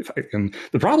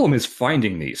 the problem is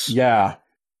finding these. Yeah.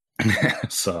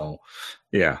 So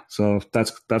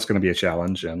that's going to be a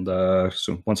challenge. And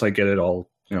so once I get it all,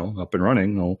 up and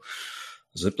running, I'll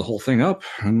zip the whole thing up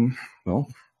and,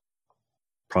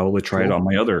 probably try it on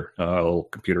my other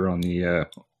computer on the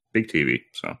big TV.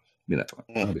 So that's fun.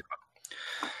 That'll be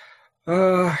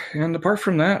fun. And apart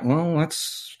from that, well,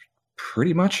 that's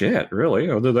pretty much it, really.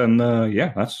 Other than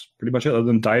that's pretty much it. Other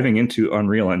than diving into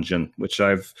Unreal Engine, which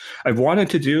I've wanted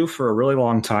to do for a really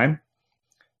long time.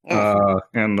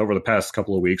 And over the past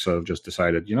couple of weeks, I've just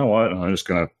decided, you know what, I'm just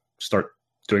going to start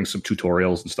doing some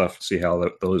tutorials and stuff, see how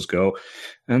those go.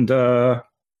 And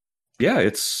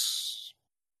it's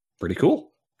pretty cool.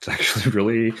 It's actually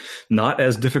really not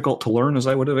as difficult to learn as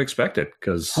I would have expected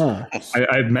because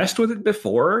I've messed with it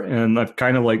before and I've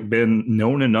kind of like been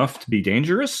known enough to be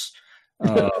dangerous.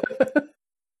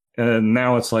 And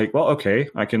now it's like, well, okay,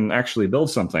 I can actually build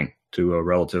something to a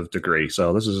relative degree.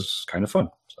 So this is kind of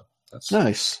fun. So that's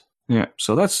nice. Yeah.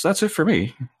 So that's it for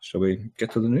me. Shall we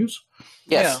get to the news?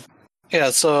 Yes.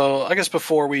 Yeah. So I guess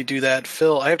before we do that,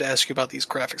 Phil, I have to ask you about these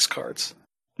graphics cards.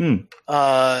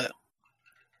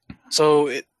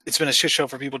 So it's been a shit show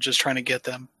for people just trying to get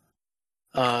them.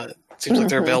 It seems like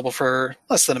they're available for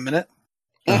less than a minute.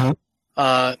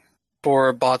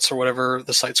 For bots or whatever,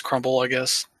 the sites crumble, I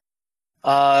guess.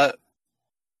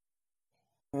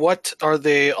 What are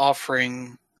they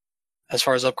offering as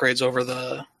far as upgrades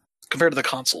compared to the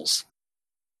consoles?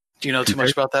 Do you know too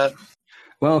much about that?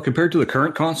 Well, compared to the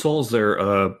current consoles, they're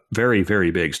a very, very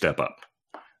big step up.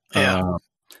 Yeah.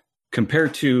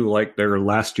 Compared to like their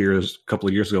a couple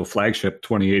of years ago, flagship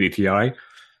 2080 Ti,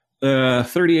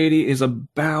 3080 is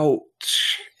about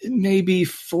maybe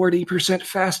 40%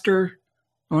 faster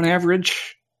on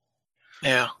average.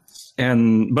 Yeah.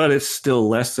 But it's still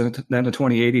less than a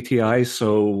 2080 Ti,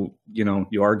 so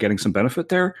you are getting some benefit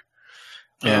there.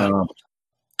 Yeah.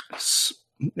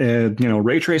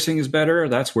 Ray tracing is better.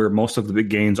 That's where most of the big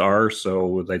gains are,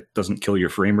 so that doesn't kill your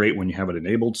frame rate when you have it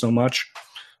enabled so much.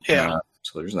 Yeah.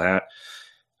 So there's that.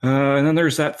 And then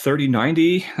there's that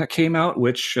 3090 that came out,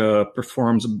 which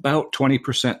performs about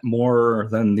 20% more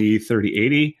than the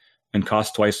 3080 and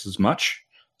costs twice as much.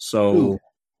 So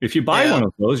if you buy one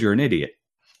of those, you're an idiot.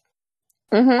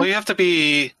 Well, you have to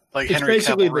be like it's Henry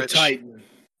basically Cavill rich. the Titan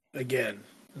again.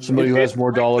 Somebody who has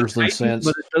more dollars than sense.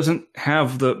 But it doesn't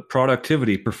have the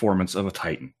productivity performance of a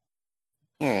Titan.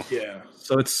 Yeah.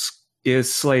 So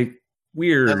it's like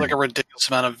weird. They have like a ridiculous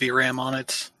amount of VRAM on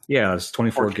it. Yeah, it's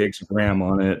 24 gigs of RAM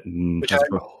on it. And which I'm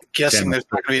guessing there's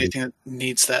not going to be anything that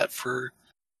needs that for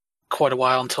quite a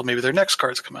while until maybe their next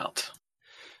cards come out.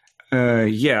 But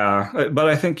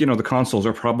I think, the consoles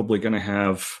are probably going to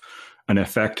have an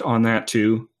effect on that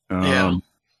too.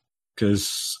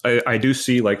 Because I do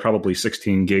see like probably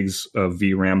 16 gigs of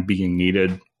VRAM being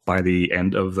needed by the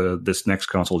end of this next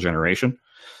console generation.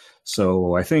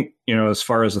 So I think, as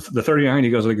far as the 3090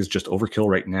 goes, I think it's just overkill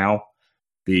right now.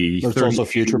 It's also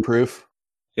future-proof.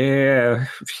 Yeah,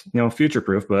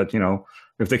 future-proof, but,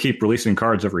 if they keep releasing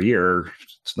cards every year,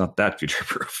 it's not that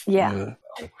future-proof. Yeah.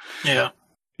 Yeah,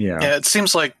 it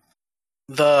seems like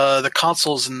the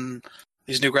consoles and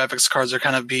these new graphics cards are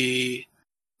kind of be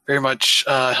very much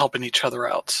helping each other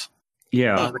out.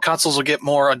 Yeah. The consoles will get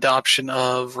more adoption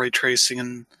of ray tracing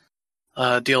and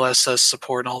DLSS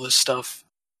support and all this stuff.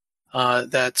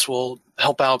 that will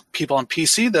help out people on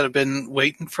PC that have been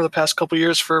waiting for the past couple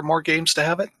years for more games to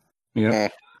have it. Yeah.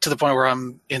 To the point where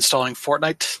I'm installing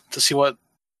Fortnite to see what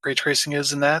ray tracing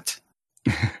is in that.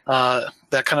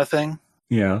 That kind of thing.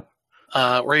 Yeah.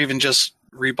 Or even just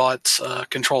rebought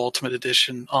Control Ultimate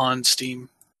Edition on Steam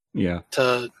Yeah.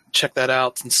 to check that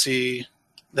out and see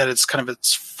that it's kind of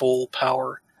its full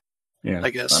power, Yeah. I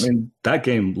guess. I mean, that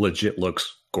game legit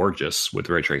looks gorgeous with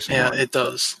ray tracing. Yeah, on it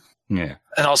does. Yeah.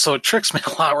 And also it tricks me a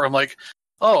lot where I'm like,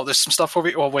 oh, there's some stuff over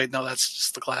here. Well, wait, no, that's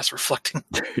just the glass reflecting.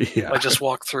 Yeah. I just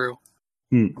walked through.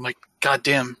 Hmm. I'm like, God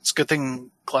damn, it's a good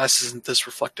thing glass isn't this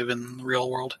reflective in the real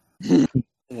world.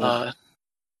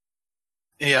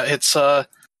 Yeah, it's that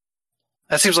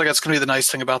seems like that's going to be the nice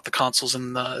thing about the consoles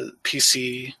and the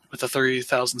PC with the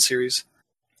 30,000 series.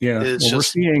 Yeah. It's Well, we're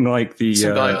just seeing like the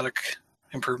symbiotic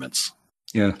improvements.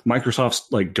 yeah,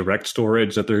 Microsoft's like direct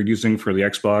storage that they're using for the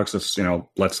Xbox. That's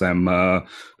lets them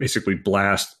basically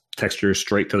blast textures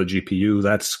straight to the GPU.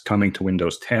 That's coming to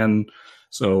Windows 10.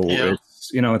 So Yeah.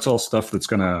 it's all stuff that's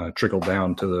going to trickle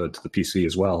down to the PC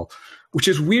as well, which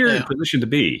is weird Yeah. position to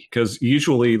be because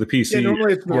usually the PC Yeah,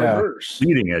 normally it's the Yeah. reverse. is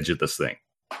leading edge of this thing.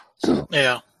 So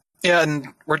Yeah, and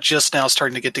we're just now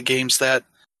starting to get to games that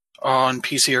on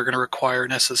PC are going to require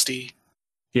an SSD.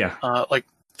 yeah, Like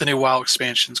the new WoW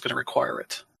expansion is going to require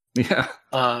it. yeah,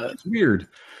 it's weird.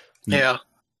 Yeah,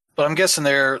 but I'm guessing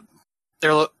they're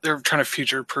trying to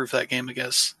future proof that game. I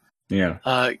guess Yeah,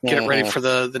 get it ready for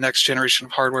the next generation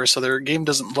of hardware, so their game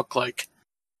doesn't look like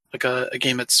a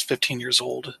game that's 15 years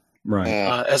old, right.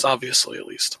 as obviously at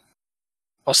least,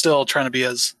 while still trying to be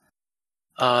as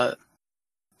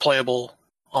playable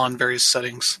on various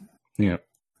settings. Yeah.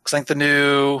 'Cause I think the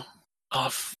new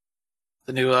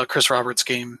Chris Roberts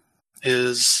game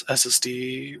is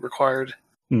SSD required.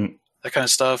 Hmm. That kind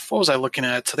of stuff. What was I looking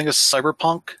at? I think it's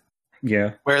Cyberpunk,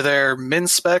 Yeah, where their min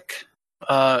spec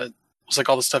was like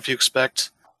all the stuff you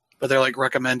expect, but their like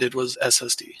recommended was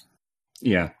SSD.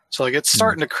 yeah, So like it's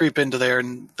starting to creep into there,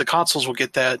 and the consoles will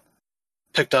get that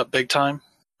picked up big time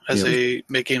as Yeah. they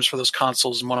make games for those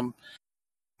consoles and want to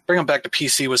bring them back to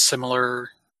PC with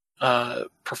similar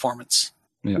performance.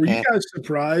 yeah. Were you guys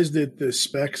surprised at the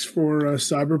specs for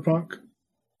Cyberpunk?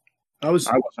 I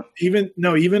wasn't. even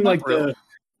Not like really. the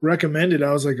recommended.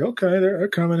 I was like, okay, they're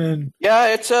coming in.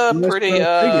 Yeah, it's a That's pretty what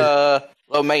I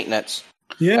low maintenance.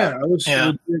 Yeah, I was.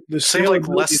 Yeah. The Seems like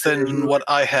scalability less there than was- what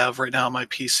I have right now on my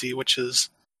PC, which is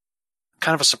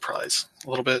kind of a surprise, a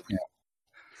little bit.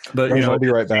 But I'll be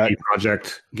right back. CD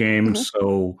Project game,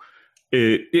 so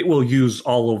it will use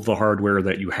all of the hardware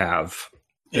that you have.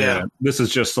 Yeah. This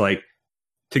is just like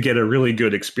to get a really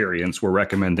good experience. We're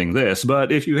recommending this,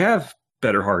 but if you have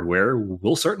better hardware,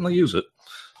 we'll certainly use it.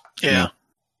 Yeah,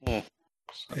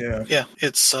 Yeah. yeah.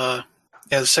 It's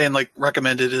saying like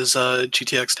recommended is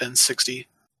GTX 1060.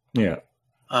 Yeah,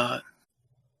 But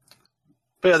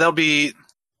yeah, that'll be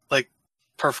like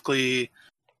perfectly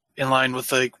in line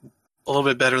with like a little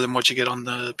bit better than what you get on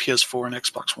the PS4 and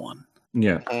Xbox One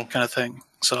yeah, kind of thing.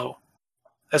 So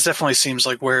that definitely seems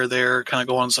like where they're kind of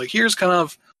going. It's like here's kind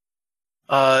of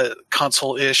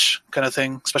console-ish kind of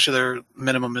thing. Especially their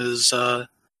minimum is a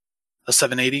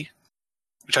 780,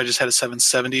 which I just had a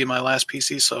 770 in my last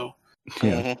PC. So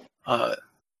yeah.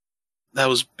 that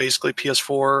was basically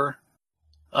PS4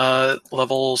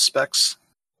 level specs.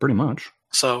 Pretty much.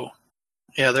 So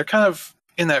yeah, they're kind of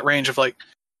in that range of like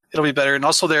it'll be better. And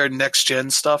also their next gen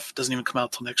stuff doesn't even come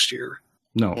out till next year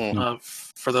No, Mm. no.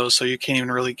 for those, so you can't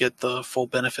even really get the full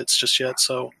benefits just yet.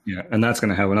 So Yeah, and that's going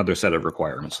to have another set of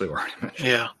requirements they already mentioned.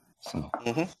 yeah. So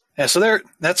Yeah, so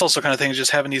that's also kind of thing,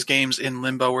 just having these games in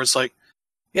limbo where it's like,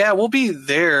 yeah, we'll be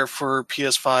there for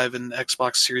PS5 and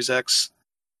Xbox Series X,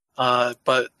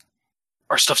 but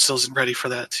our stuff still isn't ready for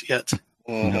that yet.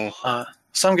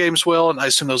 Some games will, and I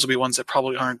assume those will be ones that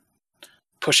probably aren't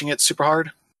pushing it super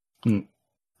hard. Hmm.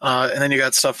 And then you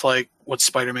got stuff like what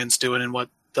Spider-Man's doing and what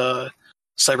the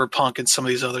Cyberpunk and some of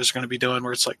these others are going to be doing,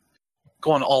 where it's like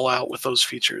going all out with those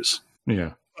features.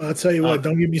 yeah, I'll tell you what.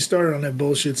 Don't get me started on that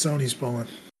bullshit Sony's pulling.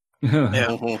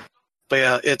 Yeah. But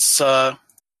yeah, it's kind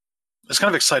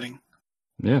of exciting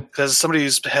yeah. because as somebody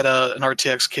who's had an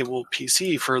RTX capable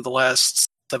PC for the last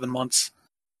 7 months,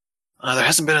 there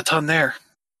hasn't been a ton there.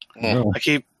 No. I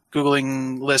keep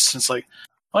Googling lists and it's like,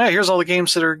 oh yeah, here's all the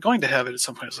games that are going to have it at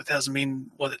some point. It's like, that doesn't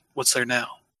mean what's there now.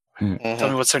 Tell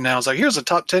me what's there now. It's like, here's the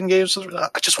top 10 games. I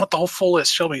just want the whole full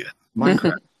list. Show me it.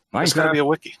 Minecraft. There's got to be Minecraft. a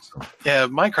wiki. Yeah,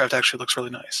 Minecraft actually looks really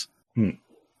nice. Hmm.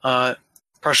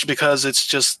 Partially because it's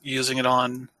just using it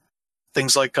on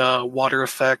things like water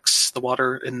effects, the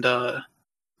water and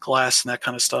glass and that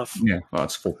kind of stuff. Yeah, well,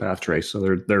 it's full path trace, so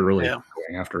they're really Yeah.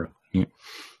 going after it. Yeah.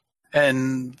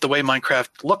 and the way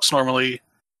Minecraft looks normally,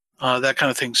 that kind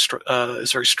of thing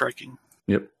is very striking.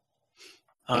 Yep.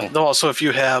 Though also, if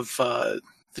you have the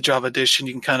Java Edition,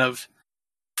 you can kind of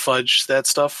fudge that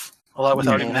stuff a lot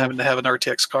without even having to have an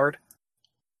RTX card.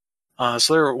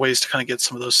 So there are ways to kind of get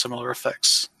some of those similar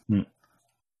effects.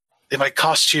 It might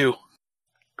cost you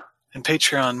in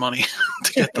Patreon money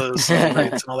to get those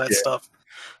upgrades and all that stuff.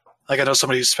 Like I know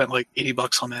somebody who spent like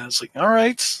 $80 on that. It's like, all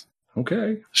right,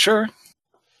 Okay. sure.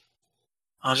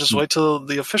 I'll just wait till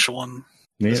the official one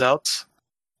is out.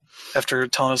 After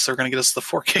telling us they're going to get us the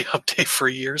 4K update for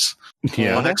years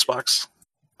on Xbox.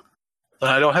 But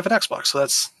I don't have an Xbox, so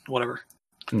that's whatever.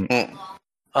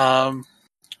 Yeah,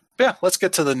 let's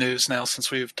get to the news now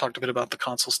since we've talked a bit about the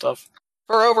console stuff.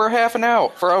 For over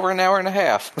an hour and a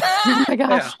half. Oh my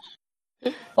gosh.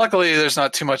 Yeah. Luckily, there's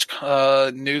not too much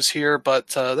news here, but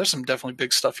there's some definitely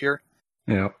big stuff here.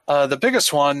 Yeah. The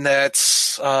biggest one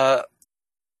that's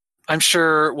I'm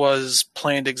sure was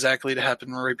planned exactly to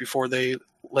happen right before they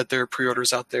let their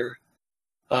pre-orders out there.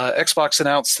 Xbox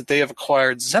announced that they have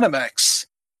acquired ZeniMax,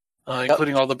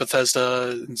 including all the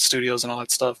Bethesda and studios and all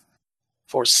that stuff,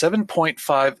 for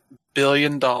 $7.5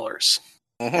 billion.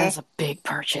 That's a big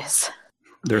purchase.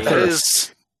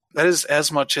 That is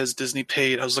as much as Disney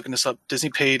paid. I was looking this up.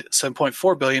 Disney paid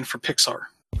 $7.4 billion for Pixar.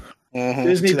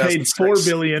 Disney paid $4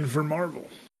 billion for Marvel.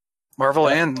 Marvel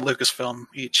and Lucasfilm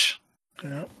each.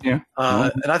 Yeah.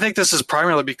 And I think this is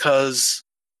primarily because,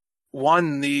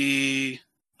 one, the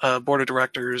board of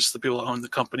directors, the people that own the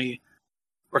company,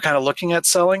 were kind of looking at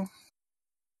selling.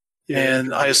 Yeah,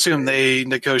 and I assume they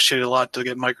negotiated a lot to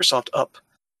get Microsoft up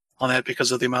on that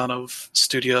because of the amount of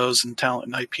studios and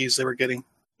talent and IPs they were getting.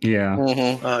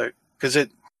 Yeah. Because it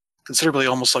considerably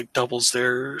almost like doubles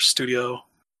their studio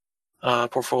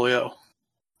portfolio.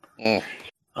 And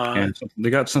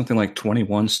they got something like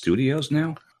 21 studios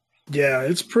now? Yeah,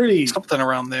 it's pretty... Something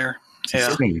around there. Yeah.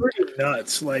 It's pretty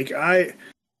nuts. Like, I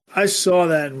saw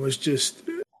that and was just...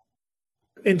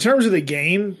 In terms of the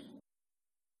games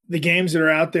that are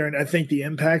out there, and I think the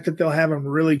impact that they'll have, I'm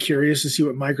really curious to see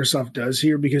what Microsoft does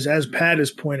here, because as Pat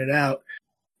has pointed out,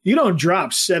 you don't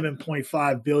drop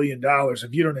 $7.5 billion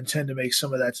if you don't intend to make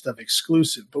some of that stuff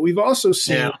exclusive. But we've also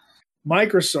seen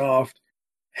Microsoft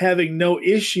having no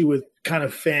issue with kind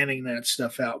of fanning that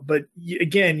stuff out. But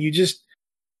again,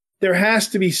 there has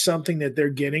to be something that they're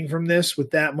getting from this with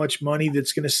that much money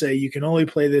that's going to say you can only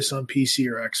play this on PC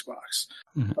or Xbox.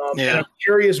 And I'm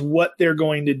curious what they're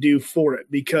going to do for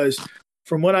it, because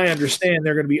from what I understand,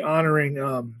 they're going to be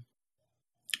honoring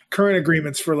current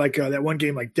agreements for like that one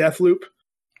game like Deathloop.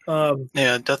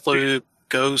 Deathloop,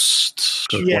 Ghost.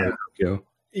 So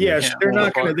they're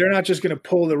not just going to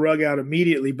pull the rug out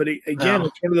immediately. But again,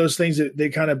 it's one of those things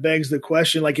that kind of begs the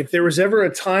question: like, if there was ever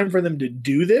a time for them to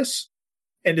do this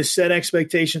and to set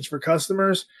expectations for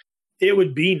customers, it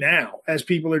would be now, as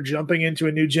people are jumping into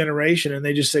a new generation and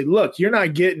they just say, "Look, you're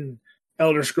not getting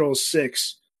Elder Scrolls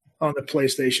 6 on the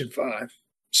PlayStation 5.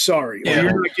 Sorry, or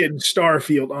you're not getting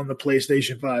Starfield on the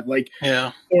PlayStation 5,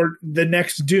 or the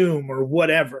next Doom or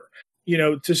whatever."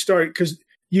 To start, because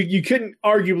you couldn't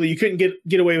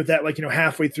get away with that,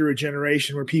 halfway through a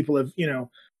generation where people have,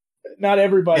 not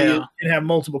everybody can have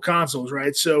multiple consoles,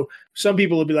 right? So some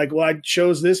people will be like, "Well, I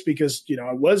chose this because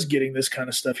I was getting this kind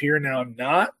of stuff here, and now I'm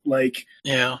not."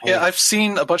 I've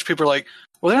seen a bunch of people are like,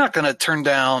 "Well, they're not going to turn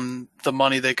down the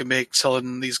money they could make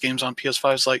selling these games on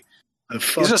PS5s." Like,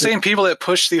 these are the same people that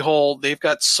push the whole, they've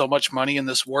got so much money in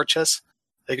this war chest,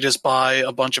 they could just buy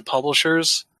a bunch of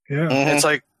publishers. Yeah. It's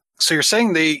like, so you're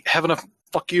saying they have enough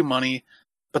fuck you money,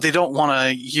 but they don't want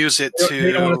to use it to...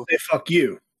 They don't want to say fuck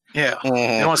you. Yeah. They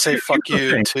don't want to say fuck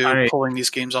you to pulling these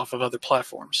games off of other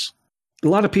platforms. A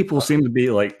lot of people seem to be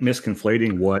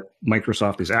misconflating what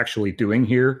Microsoft is actually doing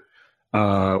here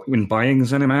when buying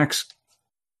ZeniMax.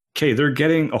 Okay, they're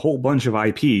getting a whole bunch of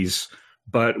IPs,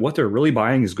 but what they're really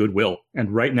buying is goodwill,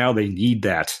 and right now they need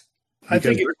that. I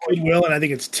think it's goodwill, and I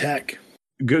think it's tech.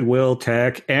 Goodwill,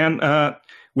 tech, and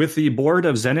with the board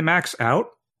of ZeniMax out,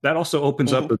 that also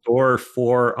opens up the door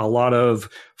for a lot of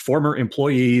former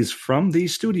employees from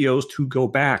these studios to go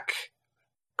back.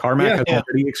 Carmack has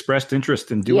already expressed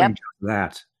interest in doing just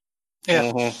that.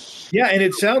 Yeah, and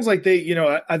it sounds like they,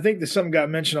 I think that something got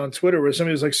mentioned on Twitter where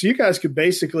somebody was like, so you guys could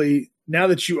basically, now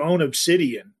that you own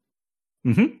Obsidian,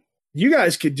 you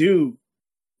guys could do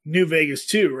New Vegas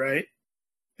too, right?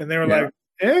 And they were like,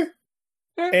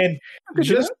 And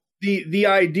just the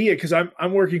idea, because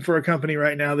I'm working for a company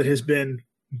right now that has been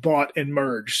bought and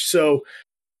merged. So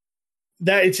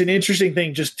that it's an interesting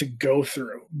thing just to go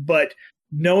through. But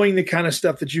knowing the kind of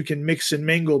stuff that you can mix and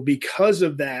mingle because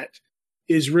of that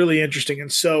is really interesting.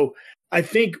 And so I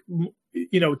think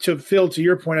to Phil, to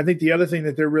your point, I think the other thing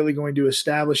that they're really going to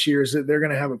establish here is that they're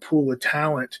going to have a pool of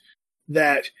talent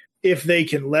that if they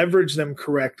can leverage them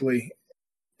correctly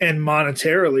and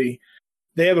monetarily,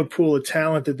 they have a pool of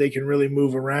talent that they can really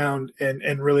move around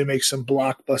and really make some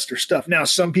blockbuster stuff. Now,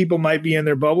 some people might be in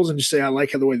their bubbles and just say, I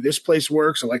like how the way this place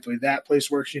works. I like the way that place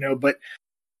works, but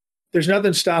there's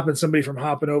nothing stopping somebody from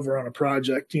hopping over on a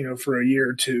project, for a year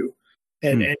or two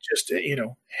and just,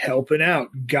 helping out,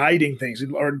 guiding things,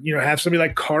 or, have somebody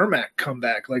like Carmack come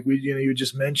back, like you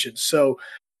just mentioned. So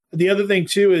the other thing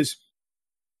too is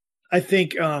I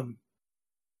think,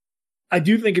 I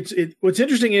do think what's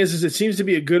interesting is it seems to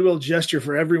be a goodwill gesture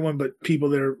for everyone, but people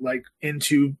that are like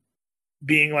into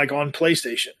being like on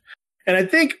PlayStation. And I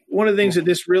think one of the things that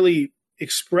this really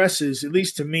expresses, at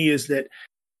least to me, is that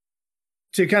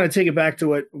to kind of take it back to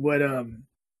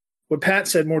what Pat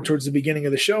said more towards the beginning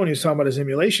of the show when he was talking about his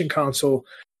emulation console.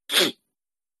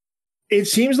 It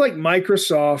seems like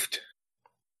Microsoft,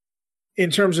 in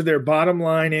terms of their bottom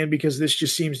line, and because this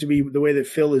just seems to be the way that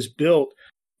Phil is built,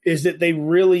 is that they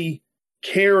really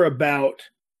care about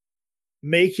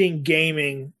making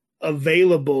gaming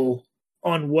available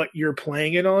on what you're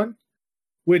playing it on.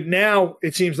 With now,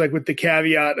 it seems like with the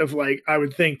caveat of like, I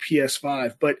would think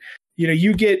PS5, but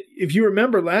you get, if you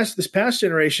remember this past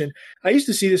generation, I used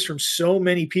to see this from so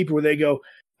many people where they go,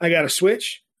 I got a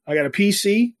Switch, I got a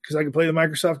PC because I can play the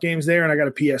Microsoft games there, and I got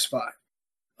a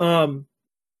PS5.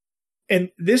 And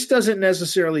this doesn't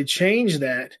necessarily change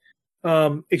that,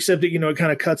 except that, it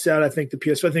kind of cuts out, I think, the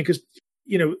PS5 thing because,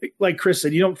 like Chris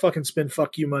said, you don't fucking spend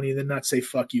fuck you money and then not say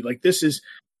fuck you. Like it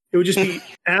would just be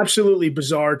absolutely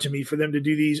bizarre to me for them to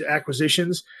do these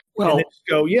acquisitions and then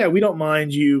go, yeah, we don't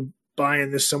mind you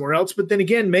buying this somewhere else. But then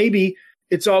again, maybe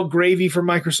it's all gravy for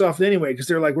Microsoft anyway, because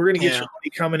they're like, we're going to get your money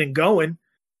coming and going,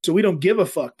 so we don't give a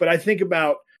fuck. But I think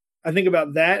about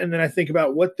that, and then I think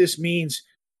about what this means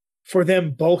for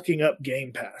them bulking up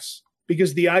Game Pass,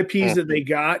 because the IPs that they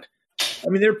got, I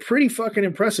mean, they're pretty fucking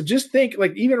impressive. Just think,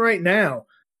 like, even right now,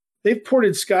 they've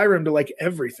ported Skyrim to like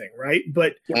everything, right?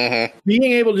 But being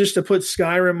able just to put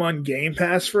Skyrim on Game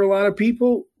Pass for a lot of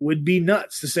people would be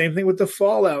nuts. The same thing with the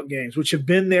Fallout games, which have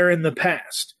been there in the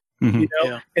past, and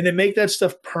then make that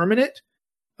stuff permanent.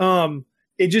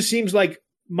 It just seems like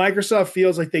Microsoft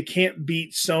feels like they can't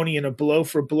beat Sony in a blow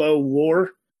for blow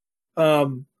war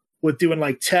with doing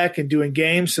like tech and doing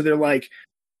games. So they're like,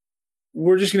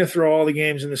 we're just going to throw all the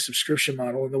games in the subscription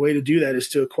model. And the way to do that is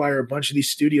to acquire a bunch of these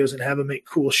studios and have them make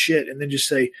cool shit. And then just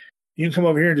say, you can come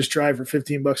over here and just try it for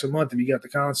 $15 a month if you got the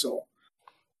console.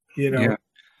 It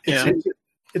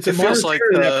feels like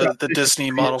the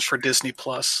Disney model for Disney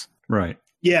Plus. Right.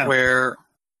 Yeah. Where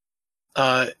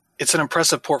it's an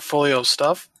impressive portfolio of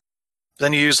stuff.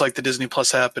 Then you use like the Disney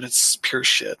Plus app and it's pure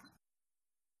shit.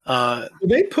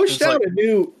 They pushed out a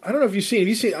new, I don't know if you've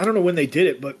seen, I don't know when they did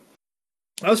it, but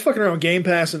I was fucking around with Game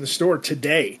Pass in the store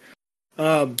today,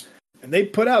 and they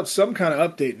put out some kind of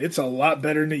update, and it's a lot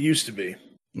better than it used to be.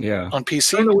 Yeah, on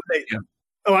PC. I don't know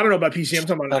I don't know about PC. I'm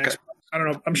talking about Xbox. I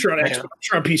don't know. I'm sure on Xbox. I'm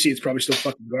sure on PC it's probably still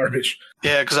fucking garbage.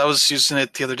 Yeah, because I was using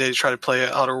it the other day to try to play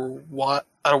Outer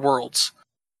Worlds,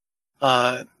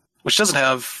 which doesn't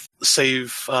have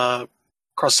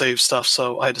cross save stuff,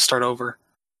 so I had to start over.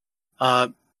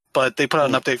 But they put out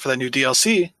an update for that new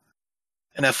DLC.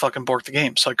 And that fucking borked the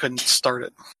game, so I couldn't start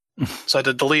it. So I had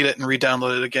to delete it and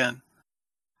re-download it again.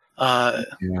 And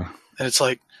it's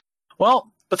like,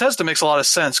 well, Bethesda makes a lot of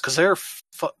sense because they're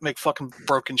make fucking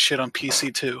broken shit on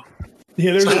PC too.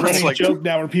 Yeah, there's a running joke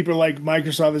now where people are like,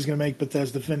 Microsoft is going to make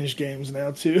Bethesda finish games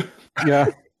now too. Yeah,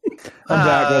 I'm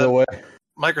back, by the way.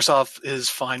 Microsoft is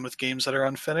fine with games that are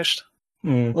unfinished.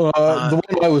 The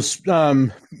one I was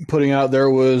putting out there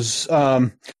was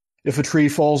if a tree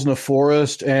falls in a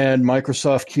forest and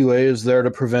Microsoft QA is there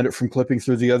to prevent it from clipping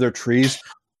through the other trees,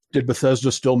 did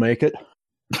Bethesda still make it?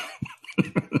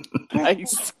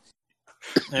 Nice.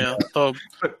 Yeah. So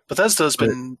Bethesda's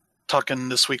been talking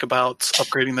this week about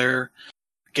upgrading their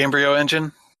Gamebryo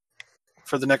engine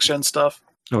for the next gen stuff.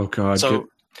 Oh god. So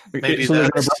maybe so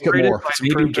that's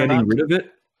maybe getting rid of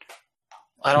it.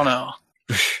 I don't know.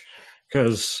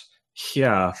 Because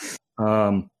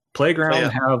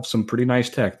Playground have some pretty nice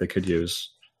tech they could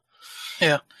use.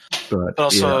 Yeah. But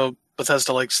also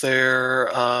Bethesda likes their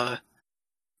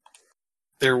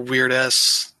weird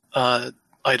ass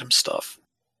item stuff.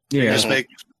 Yeah. You just make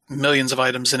millions of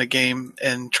items in a game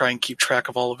and try and keep track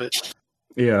of all of it.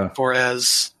 Yeah. For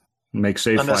as make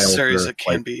save unnecessary files as it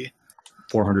can be.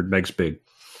 400 megs big.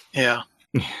 Yeah.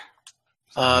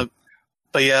 But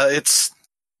yeah,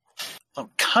 I'm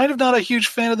kind of not a huge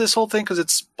fan of this whole thing because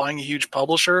it's buying a huge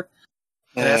publisher,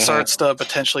 and that starts to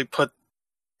potentially put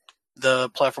the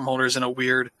platform holders in a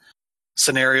weird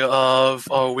scenario of,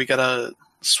 oh, we gotta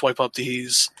swipe up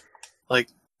these like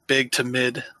big to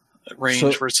mid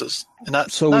range versus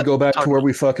not. So we go back to where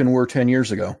we fucking were 10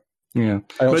 years ago. Yeah,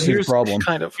 I don't see the problem.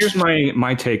 Kind of. Here's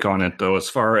my take on it, though, as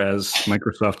far as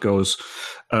Microsoft goes.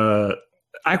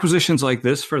 Acquisitions like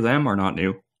this for them are not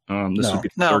new. This would be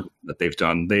the third that they've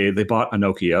done. They bought a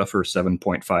Nokia for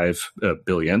 $7.5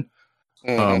 billion.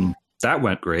 That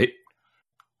went great.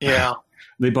 Yeah.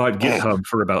 They bought GitHub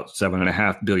for about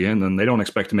 $7.5 billion, and they don't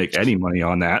expect to make any money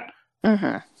on that.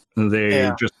 They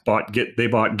bought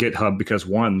GitHub because,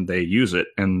 one, they use it,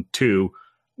 and two,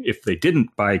 if they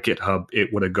didn't buy GitHub,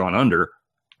 it would have gone under,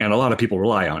 and a lot of people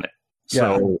rely on it.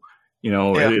 So,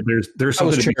 there's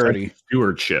something to be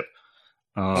stewardship.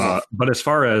 But as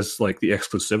far as like the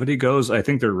exclusivity goes, I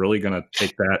think they're really going to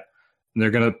take that and they're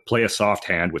going to play a soft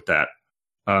hand with that.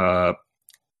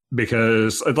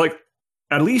 Because like,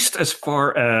 at least as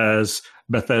far as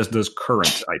Bethesda's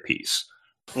current IPs,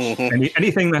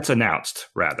 anything that's announced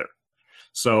rather.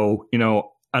 So,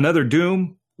 another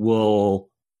Doom will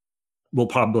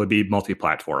probably be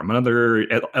multi-platform. Another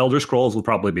Elder Scrolls will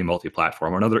probably be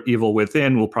multi-platform. Another Evil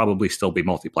Within will probably still be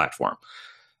multi-platform.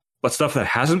 But stuff that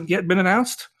hasn't yet been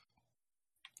announced,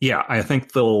 I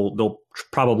think they'll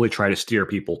probably try to steer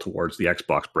people towards the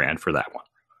Xbox brand for that one.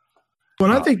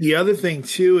 Well, I think the other thing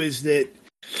too is that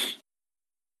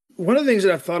one of the things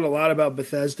that I've thought a lot about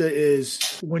Bethesda is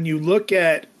when you look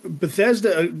at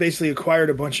Bethesda, basically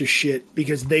acquired a bunch of shit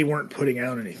because they weren't putting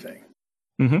out anything.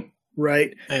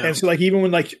 Right. Yeah. And so like, even when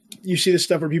like you see the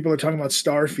stuff where people are talking about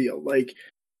Starfield, like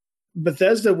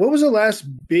Bethesda, what was the last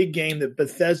big game that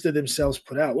Bethesda themselves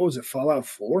put out? What was it? Fallout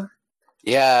 4?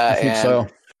 Yeah. I think so.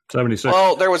 76.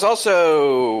 Well, there was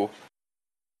also,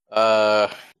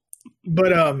 but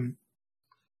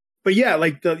yeah,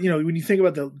 like when you think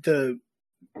about the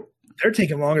they're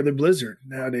taking longer than Blizzard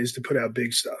nowadays to put out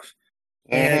big stuff.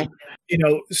 And,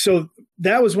 so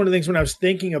that was one of the things when I was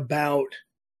thinking about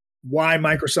why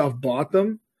Microsoft bought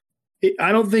them.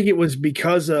 I don't think it was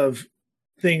because of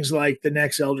things like the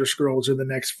next Elder Scrolls or the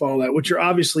next Fallout, which are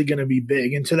obviously going to be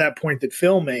big. And to that point that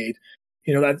Phil made,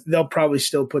 that they'll probably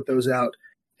still put those out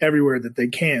everywhere that they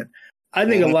can. I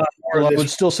think a lot more. I would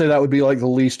still say that would be like the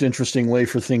least interesting way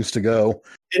for things to go.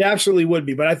 It absolutely would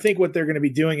be, but I think what they're going to be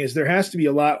doing is there has to be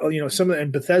a lot.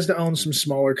 And Bethesda owns some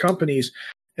smaller companies,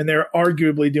 and they're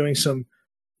arguably doing some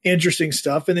interesting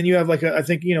stuff. And then you have like a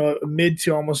mid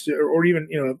to almost, or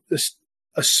even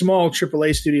a small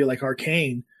AAA studio like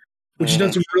Arcane, which has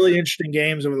done some really interesting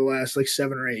games over the last like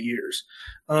 7 or 8 years.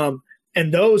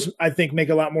 And those I think make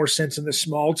a lot more sense in the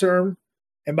small term.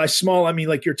 And by small, I mean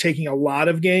like you're taking a lot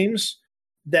of games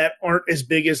that aren't as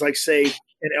big as like say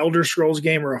an Elder Scrolls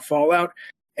game or a Fallout,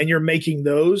 and you're making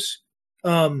those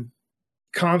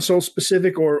console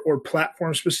specific or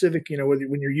platform specific,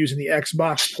 when you're using the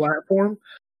Xbox platform.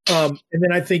 And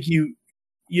then I think you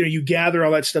gather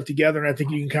all that stuff together, and I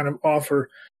think you can kind of offer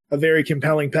a very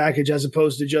compelling package as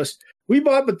opposed to just, we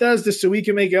bought Bethesda so we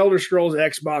can make Elder Scrolls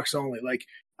Xbox only. Like,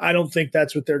 I don't think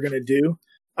that's what they're going to do.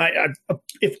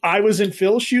 If I was in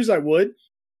Phil's shoes, I would,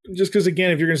 just because,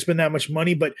 again, if you're going to spend that much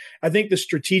money. But I think the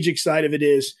strategic side of it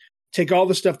is take all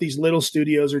the stuff these little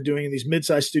studios are doing, these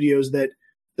mid-sized studios that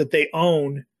they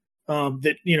own,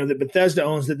 that Bethesda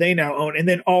owns, that they now own, and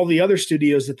then all the other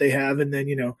studios that they have, and then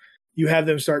you have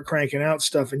them start cranking out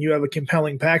stuff, and you have a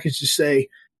compelling package to say,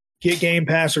 get Game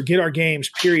Pass or get our games,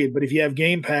 period. But if you have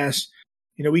Game Pass,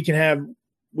 we can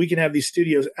have these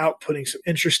studios outputting some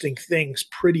interesting things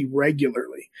pretty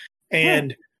regularly.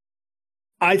 And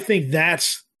I think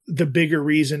that's the bigger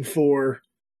reason for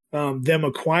them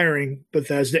acquiring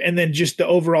Bethesda. And then just the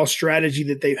overall strategy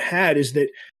that they've had is that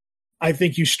I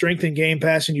think you strengthen Game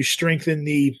Pass and you strengthen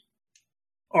the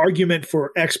argument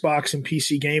for Xbox and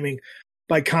PC gaming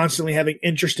by constantly having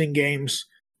interesting games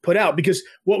put out. Because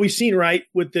what we've seen, right,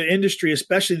 with the industry,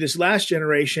 especially this last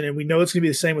generation, and we know it's going to be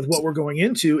the same with what we're going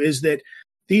into, is that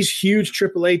these huge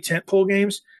AAA tentpole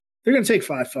games, they're going to take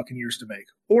 5 fucking years to make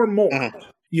or more.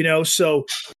 So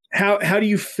how do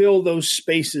you fill those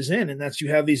spaces in? And that's, you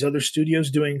have these other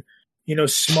studios doing,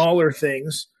 smaller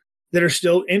things that are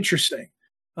still interesting.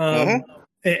 And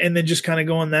then just kind of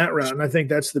going that route. And I think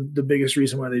that's the biggest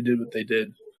reason why they did what they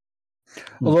did.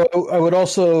 Although I would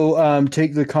also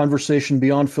take the conversation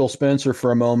beyond Phil Spencer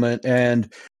for a moment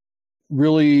and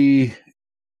really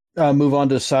move on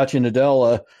to Satya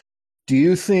Nadella. Do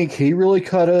you think he really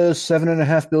cut a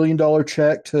 $7.5 billion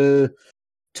check to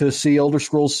see Elder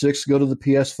Scrolls 6 go to the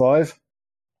PS5?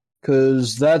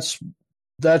 Because that's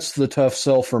the tough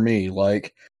sell for me.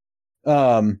 Like,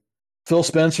 Phil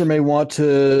Spencer may want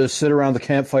to sit around the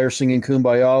campfire singing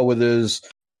Kumbaya with his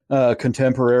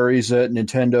contemporaries at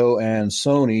Nintendo and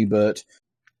Sony, but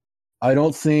I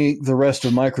don't think the rest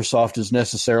of Microsoft is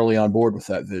necessarily on board with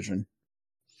that vision.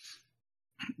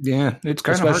 Yeah, it's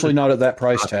kind of especially not at that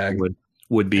price tag.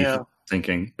 Would be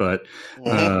thinking, but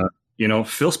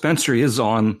Phil Spencer is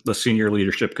on the senior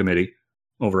leadership committee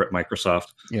over at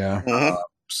Microsoft. Yeah,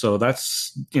 so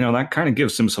that's that kind of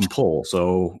gives him some pull.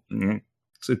 So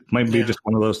it might be just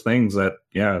one of those things that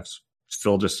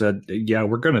Phil just said, yeah,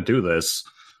 we're going to do this,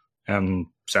 and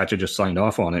Satya just signed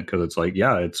off on it because it's like,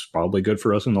 yeah, it's probably good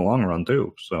for us in the long run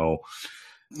too. So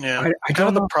yeah, I kind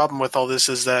of the problem with all this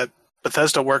is that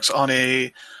Bethesda works on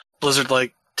a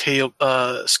Blizzard-like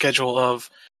schedule of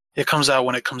it comes out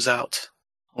when it comes out.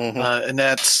 And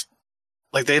that's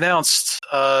like they announced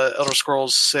Elder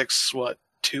Scrolls 6,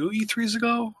 2 E3s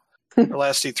ago? Or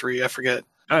last E3, I forget.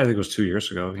 I think it was 2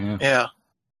 years ago, Yeah.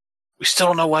 We still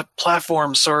don't know what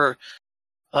platforms or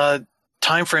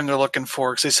time frame they're looking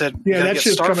for because they said that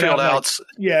shit's Starfield out.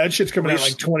 That shit's coming out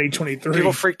like 2023.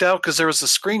 People freaked out because there was a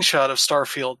screenshot of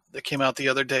Starfield that came out the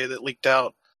other day that leaked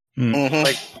out.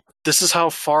 Like, this is how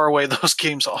far away those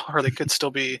games are. They could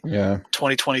still be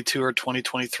 2022 or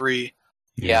 2023.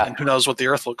 Yeah. And who knows what the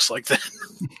Earth looks like then.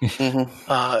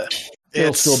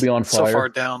 It'll still be on fire. So far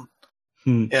down.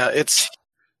 Yeah, it's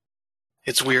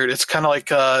weird. It's kind of like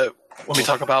when we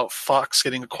talk about Fox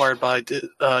getting acquired by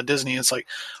Disney. It's like,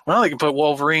 well, they can put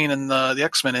Wolverine and the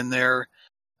X-Men in there,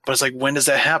 but it's like, when does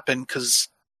that happen? Because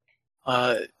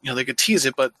they could tease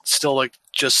it, but still, like,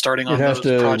 just starting on those projects.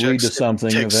 It has to lead to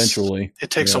something eventually. It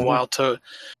takes a while to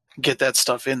get that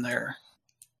stuff in there.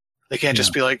 They can't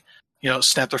just be like,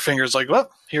 snap their fingers like, well,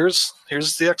 here's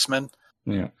the X-Men.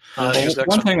 Yeah.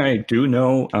 One thing I do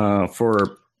know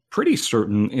for pretty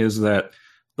certain is that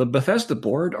the Bethesda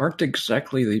board aren't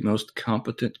exactly the most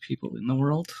competent people in the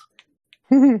world.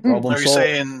 Are you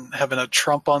saying having a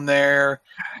Trump on there?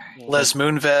 Les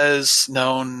Moonves,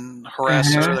 known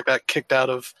harasser that got kicked out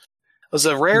of... was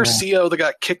a rare CEO that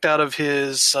got kicked out of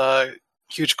his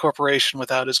huge corporation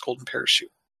without his golden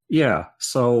parachute. Yeah,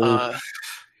 so...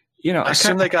 I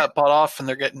assume they got bought off and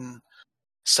they're getting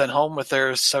sent home with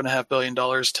their $7.5 billion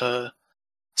to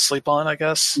sleep on, I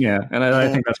guess. Yeah, and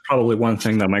I think that's probably one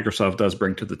thing that Microsoft does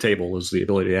bring to the table is the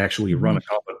ability to actually run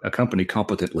a company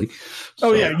competently.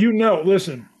 Oh, yeah,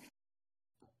 listen,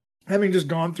 having just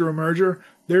gone through a merger,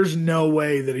 there's no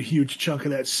way that a huge chunk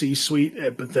of that C-suite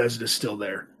at Bethesda is still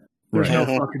there. There's no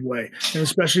fucking way. And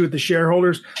especially with the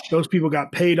shareholders, those people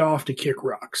got paid off to kick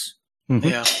rocks.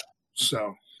 Yeah.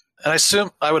 So... And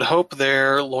I would hope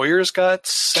their lawyers got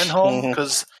sent home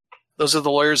because those are the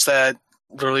lawyers that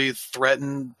literally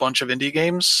threatened a bunch of indie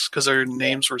games because their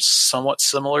names were somewhat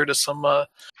similar to some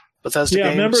Bethesda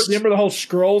games. Remember the whole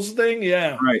Scrolls thing?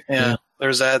 Yeah. Right. Yeah.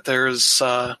 There's that. There's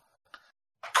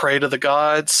Pray to the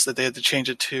Gods that they had to change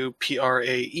it to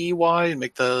Praey and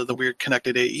make the weird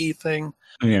connected AE thing.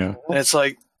 Yeah. And it's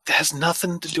like, it has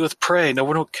nothing to do with Prey. No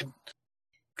one can,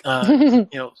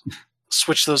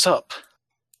 switch those up.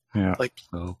 Yeah,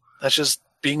 that's just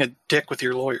being a dick with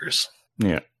your lawyers.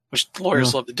 Yeah, which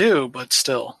lawyers love to do, but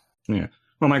still. Yeah,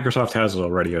 well, Microsoft has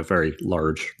already a very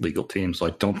large legal team, so I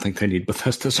don't think they need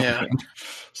Bethesda's hand.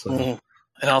 So, and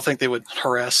I don't think they would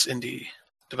harass indie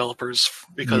developers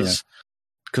because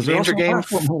they're also a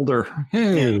platform holder.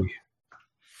 Hey,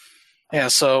 yeah.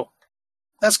 So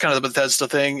that's kind of the Bethesda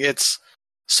thing. It's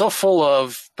so full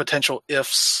of potential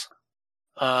ifs,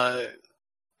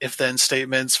 if-then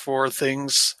statements for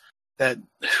things that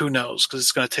who knows, because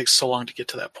it's going to take so long to get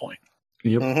to that point.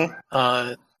 Yep.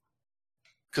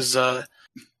 Because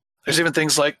there's even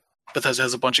things like Bethesda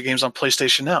has a bunch of games on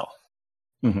PlayStation Now.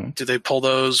 Do they pull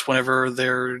those whenever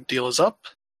their deal is up?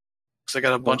 Because they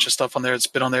got a bunch of stuff on there that's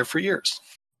been on there for years.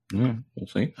 Yeah, we'll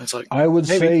see. It's like, I would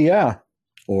say, yeah.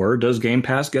 Or does Game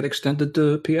Pass get extended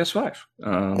to PS5?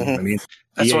 I mean,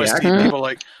 that's what I see people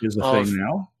like. Is the thing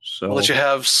now? So we'll let you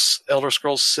have Elder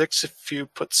Scrolls 6 if you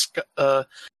put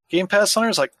Game Pass on there.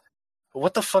 It's like,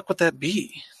 what the fuck would that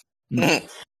be?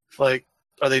 Like,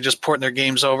 are they just porting their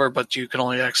games over, but you can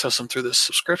only access them through this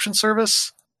subscription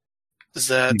service? Is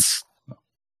that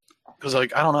because,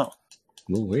 like, I don't know.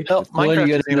 We'll wait. Hell, well, then you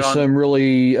get into some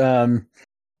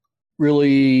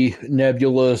really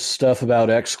nebulous stuff about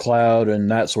xCloud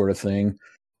and that sort of thing.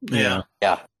 Yeah.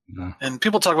 And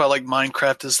people talk about like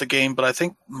Minecraft is the game, but I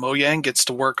think Mojang gets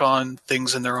to work on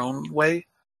things in their own way.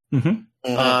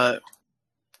 Because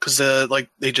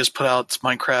they just put out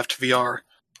Minecraft VR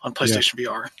on PlayStation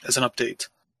VR as an update,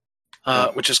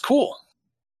 which is cool.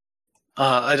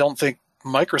 I don't think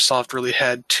Microsoft really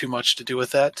had too much to do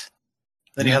with that.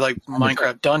 Then you had like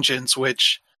Minecraft Dungeons,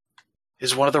 which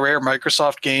is one of the rare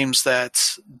Microsoft games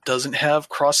that doesn't have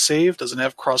cross save, doesn't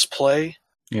have cross play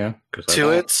Yeah, to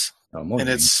it, more and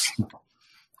games.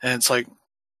 it's like,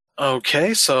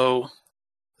 okay, so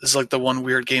this is like the one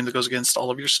weird game that goes against all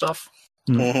of your stuff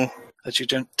Mhm. that you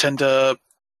tend to,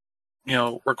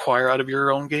 require out of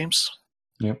your own games.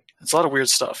 Yep. It's a lot of weird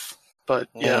stuff, but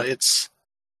yeah, Yeah. it's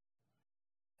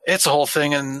a whole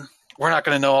thing, and we're not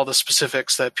going to know all the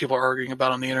specifics that people are arguing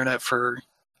about on the internet for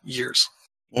years.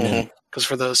 Mhm. Because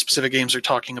for the specific games they're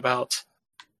talking about,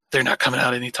 they're not coming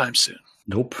out anytime soon.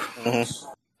 Nope. Mhm.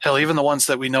 Hell, even the ones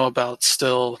that we know about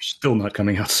still, Still not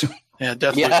coming out soon.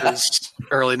 Deathloop Yeah. is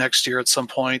early next year at some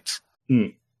point. Hmm.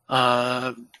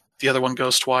 The other one,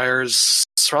 Ghostwire, is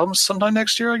sometime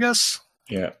next year, I guess.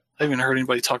 Yeah. I haven't heard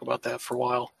anybody talk about that for a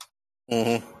while.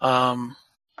 Mhm.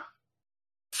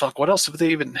 Fuck, what else do they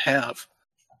even have?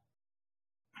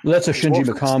 That's a Shinji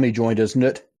Wolfenstein. Mikami joint, isn't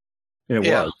it? It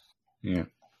Yeah. was. Yeah.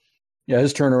 Yeah,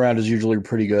 his turnaround is usually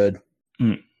pretty good.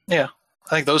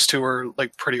 I think those two were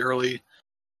like pretty early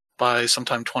by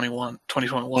sometime 2021.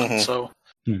 Mhm. So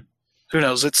Hmm. who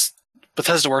knows?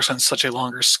 Bethesda works on such a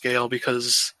longer scale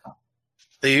because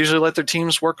they usually let their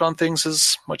teams work on things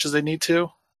as much as they need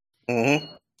to,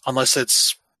 Mhm. unless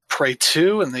it's Prey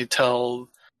 2 and they tell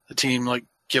the team, like,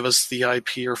 give us the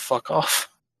IP or fuck off.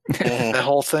 Mhm. That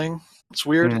whole thing. It's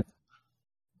weird.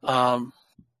 Yeah.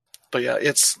 But yeah,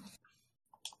 that's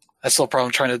still a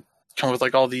problem trying to come up with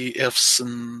like all the ifs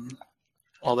and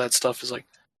all that stuff is like,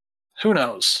 who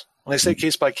knows? When they say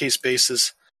case by case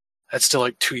basis, that's still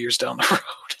like 2 years down the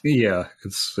road. Yeah.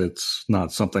 It's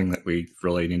not something that we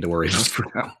really need to worry about for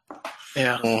now.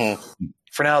 Yeah. Mhm.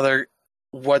 For now,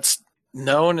 what's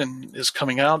known and is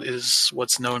coming out is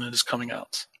what's known and is coming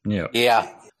out. Yeah.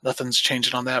 Yeah. Nothing's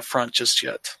changing on that front just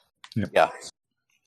yet. Yeah.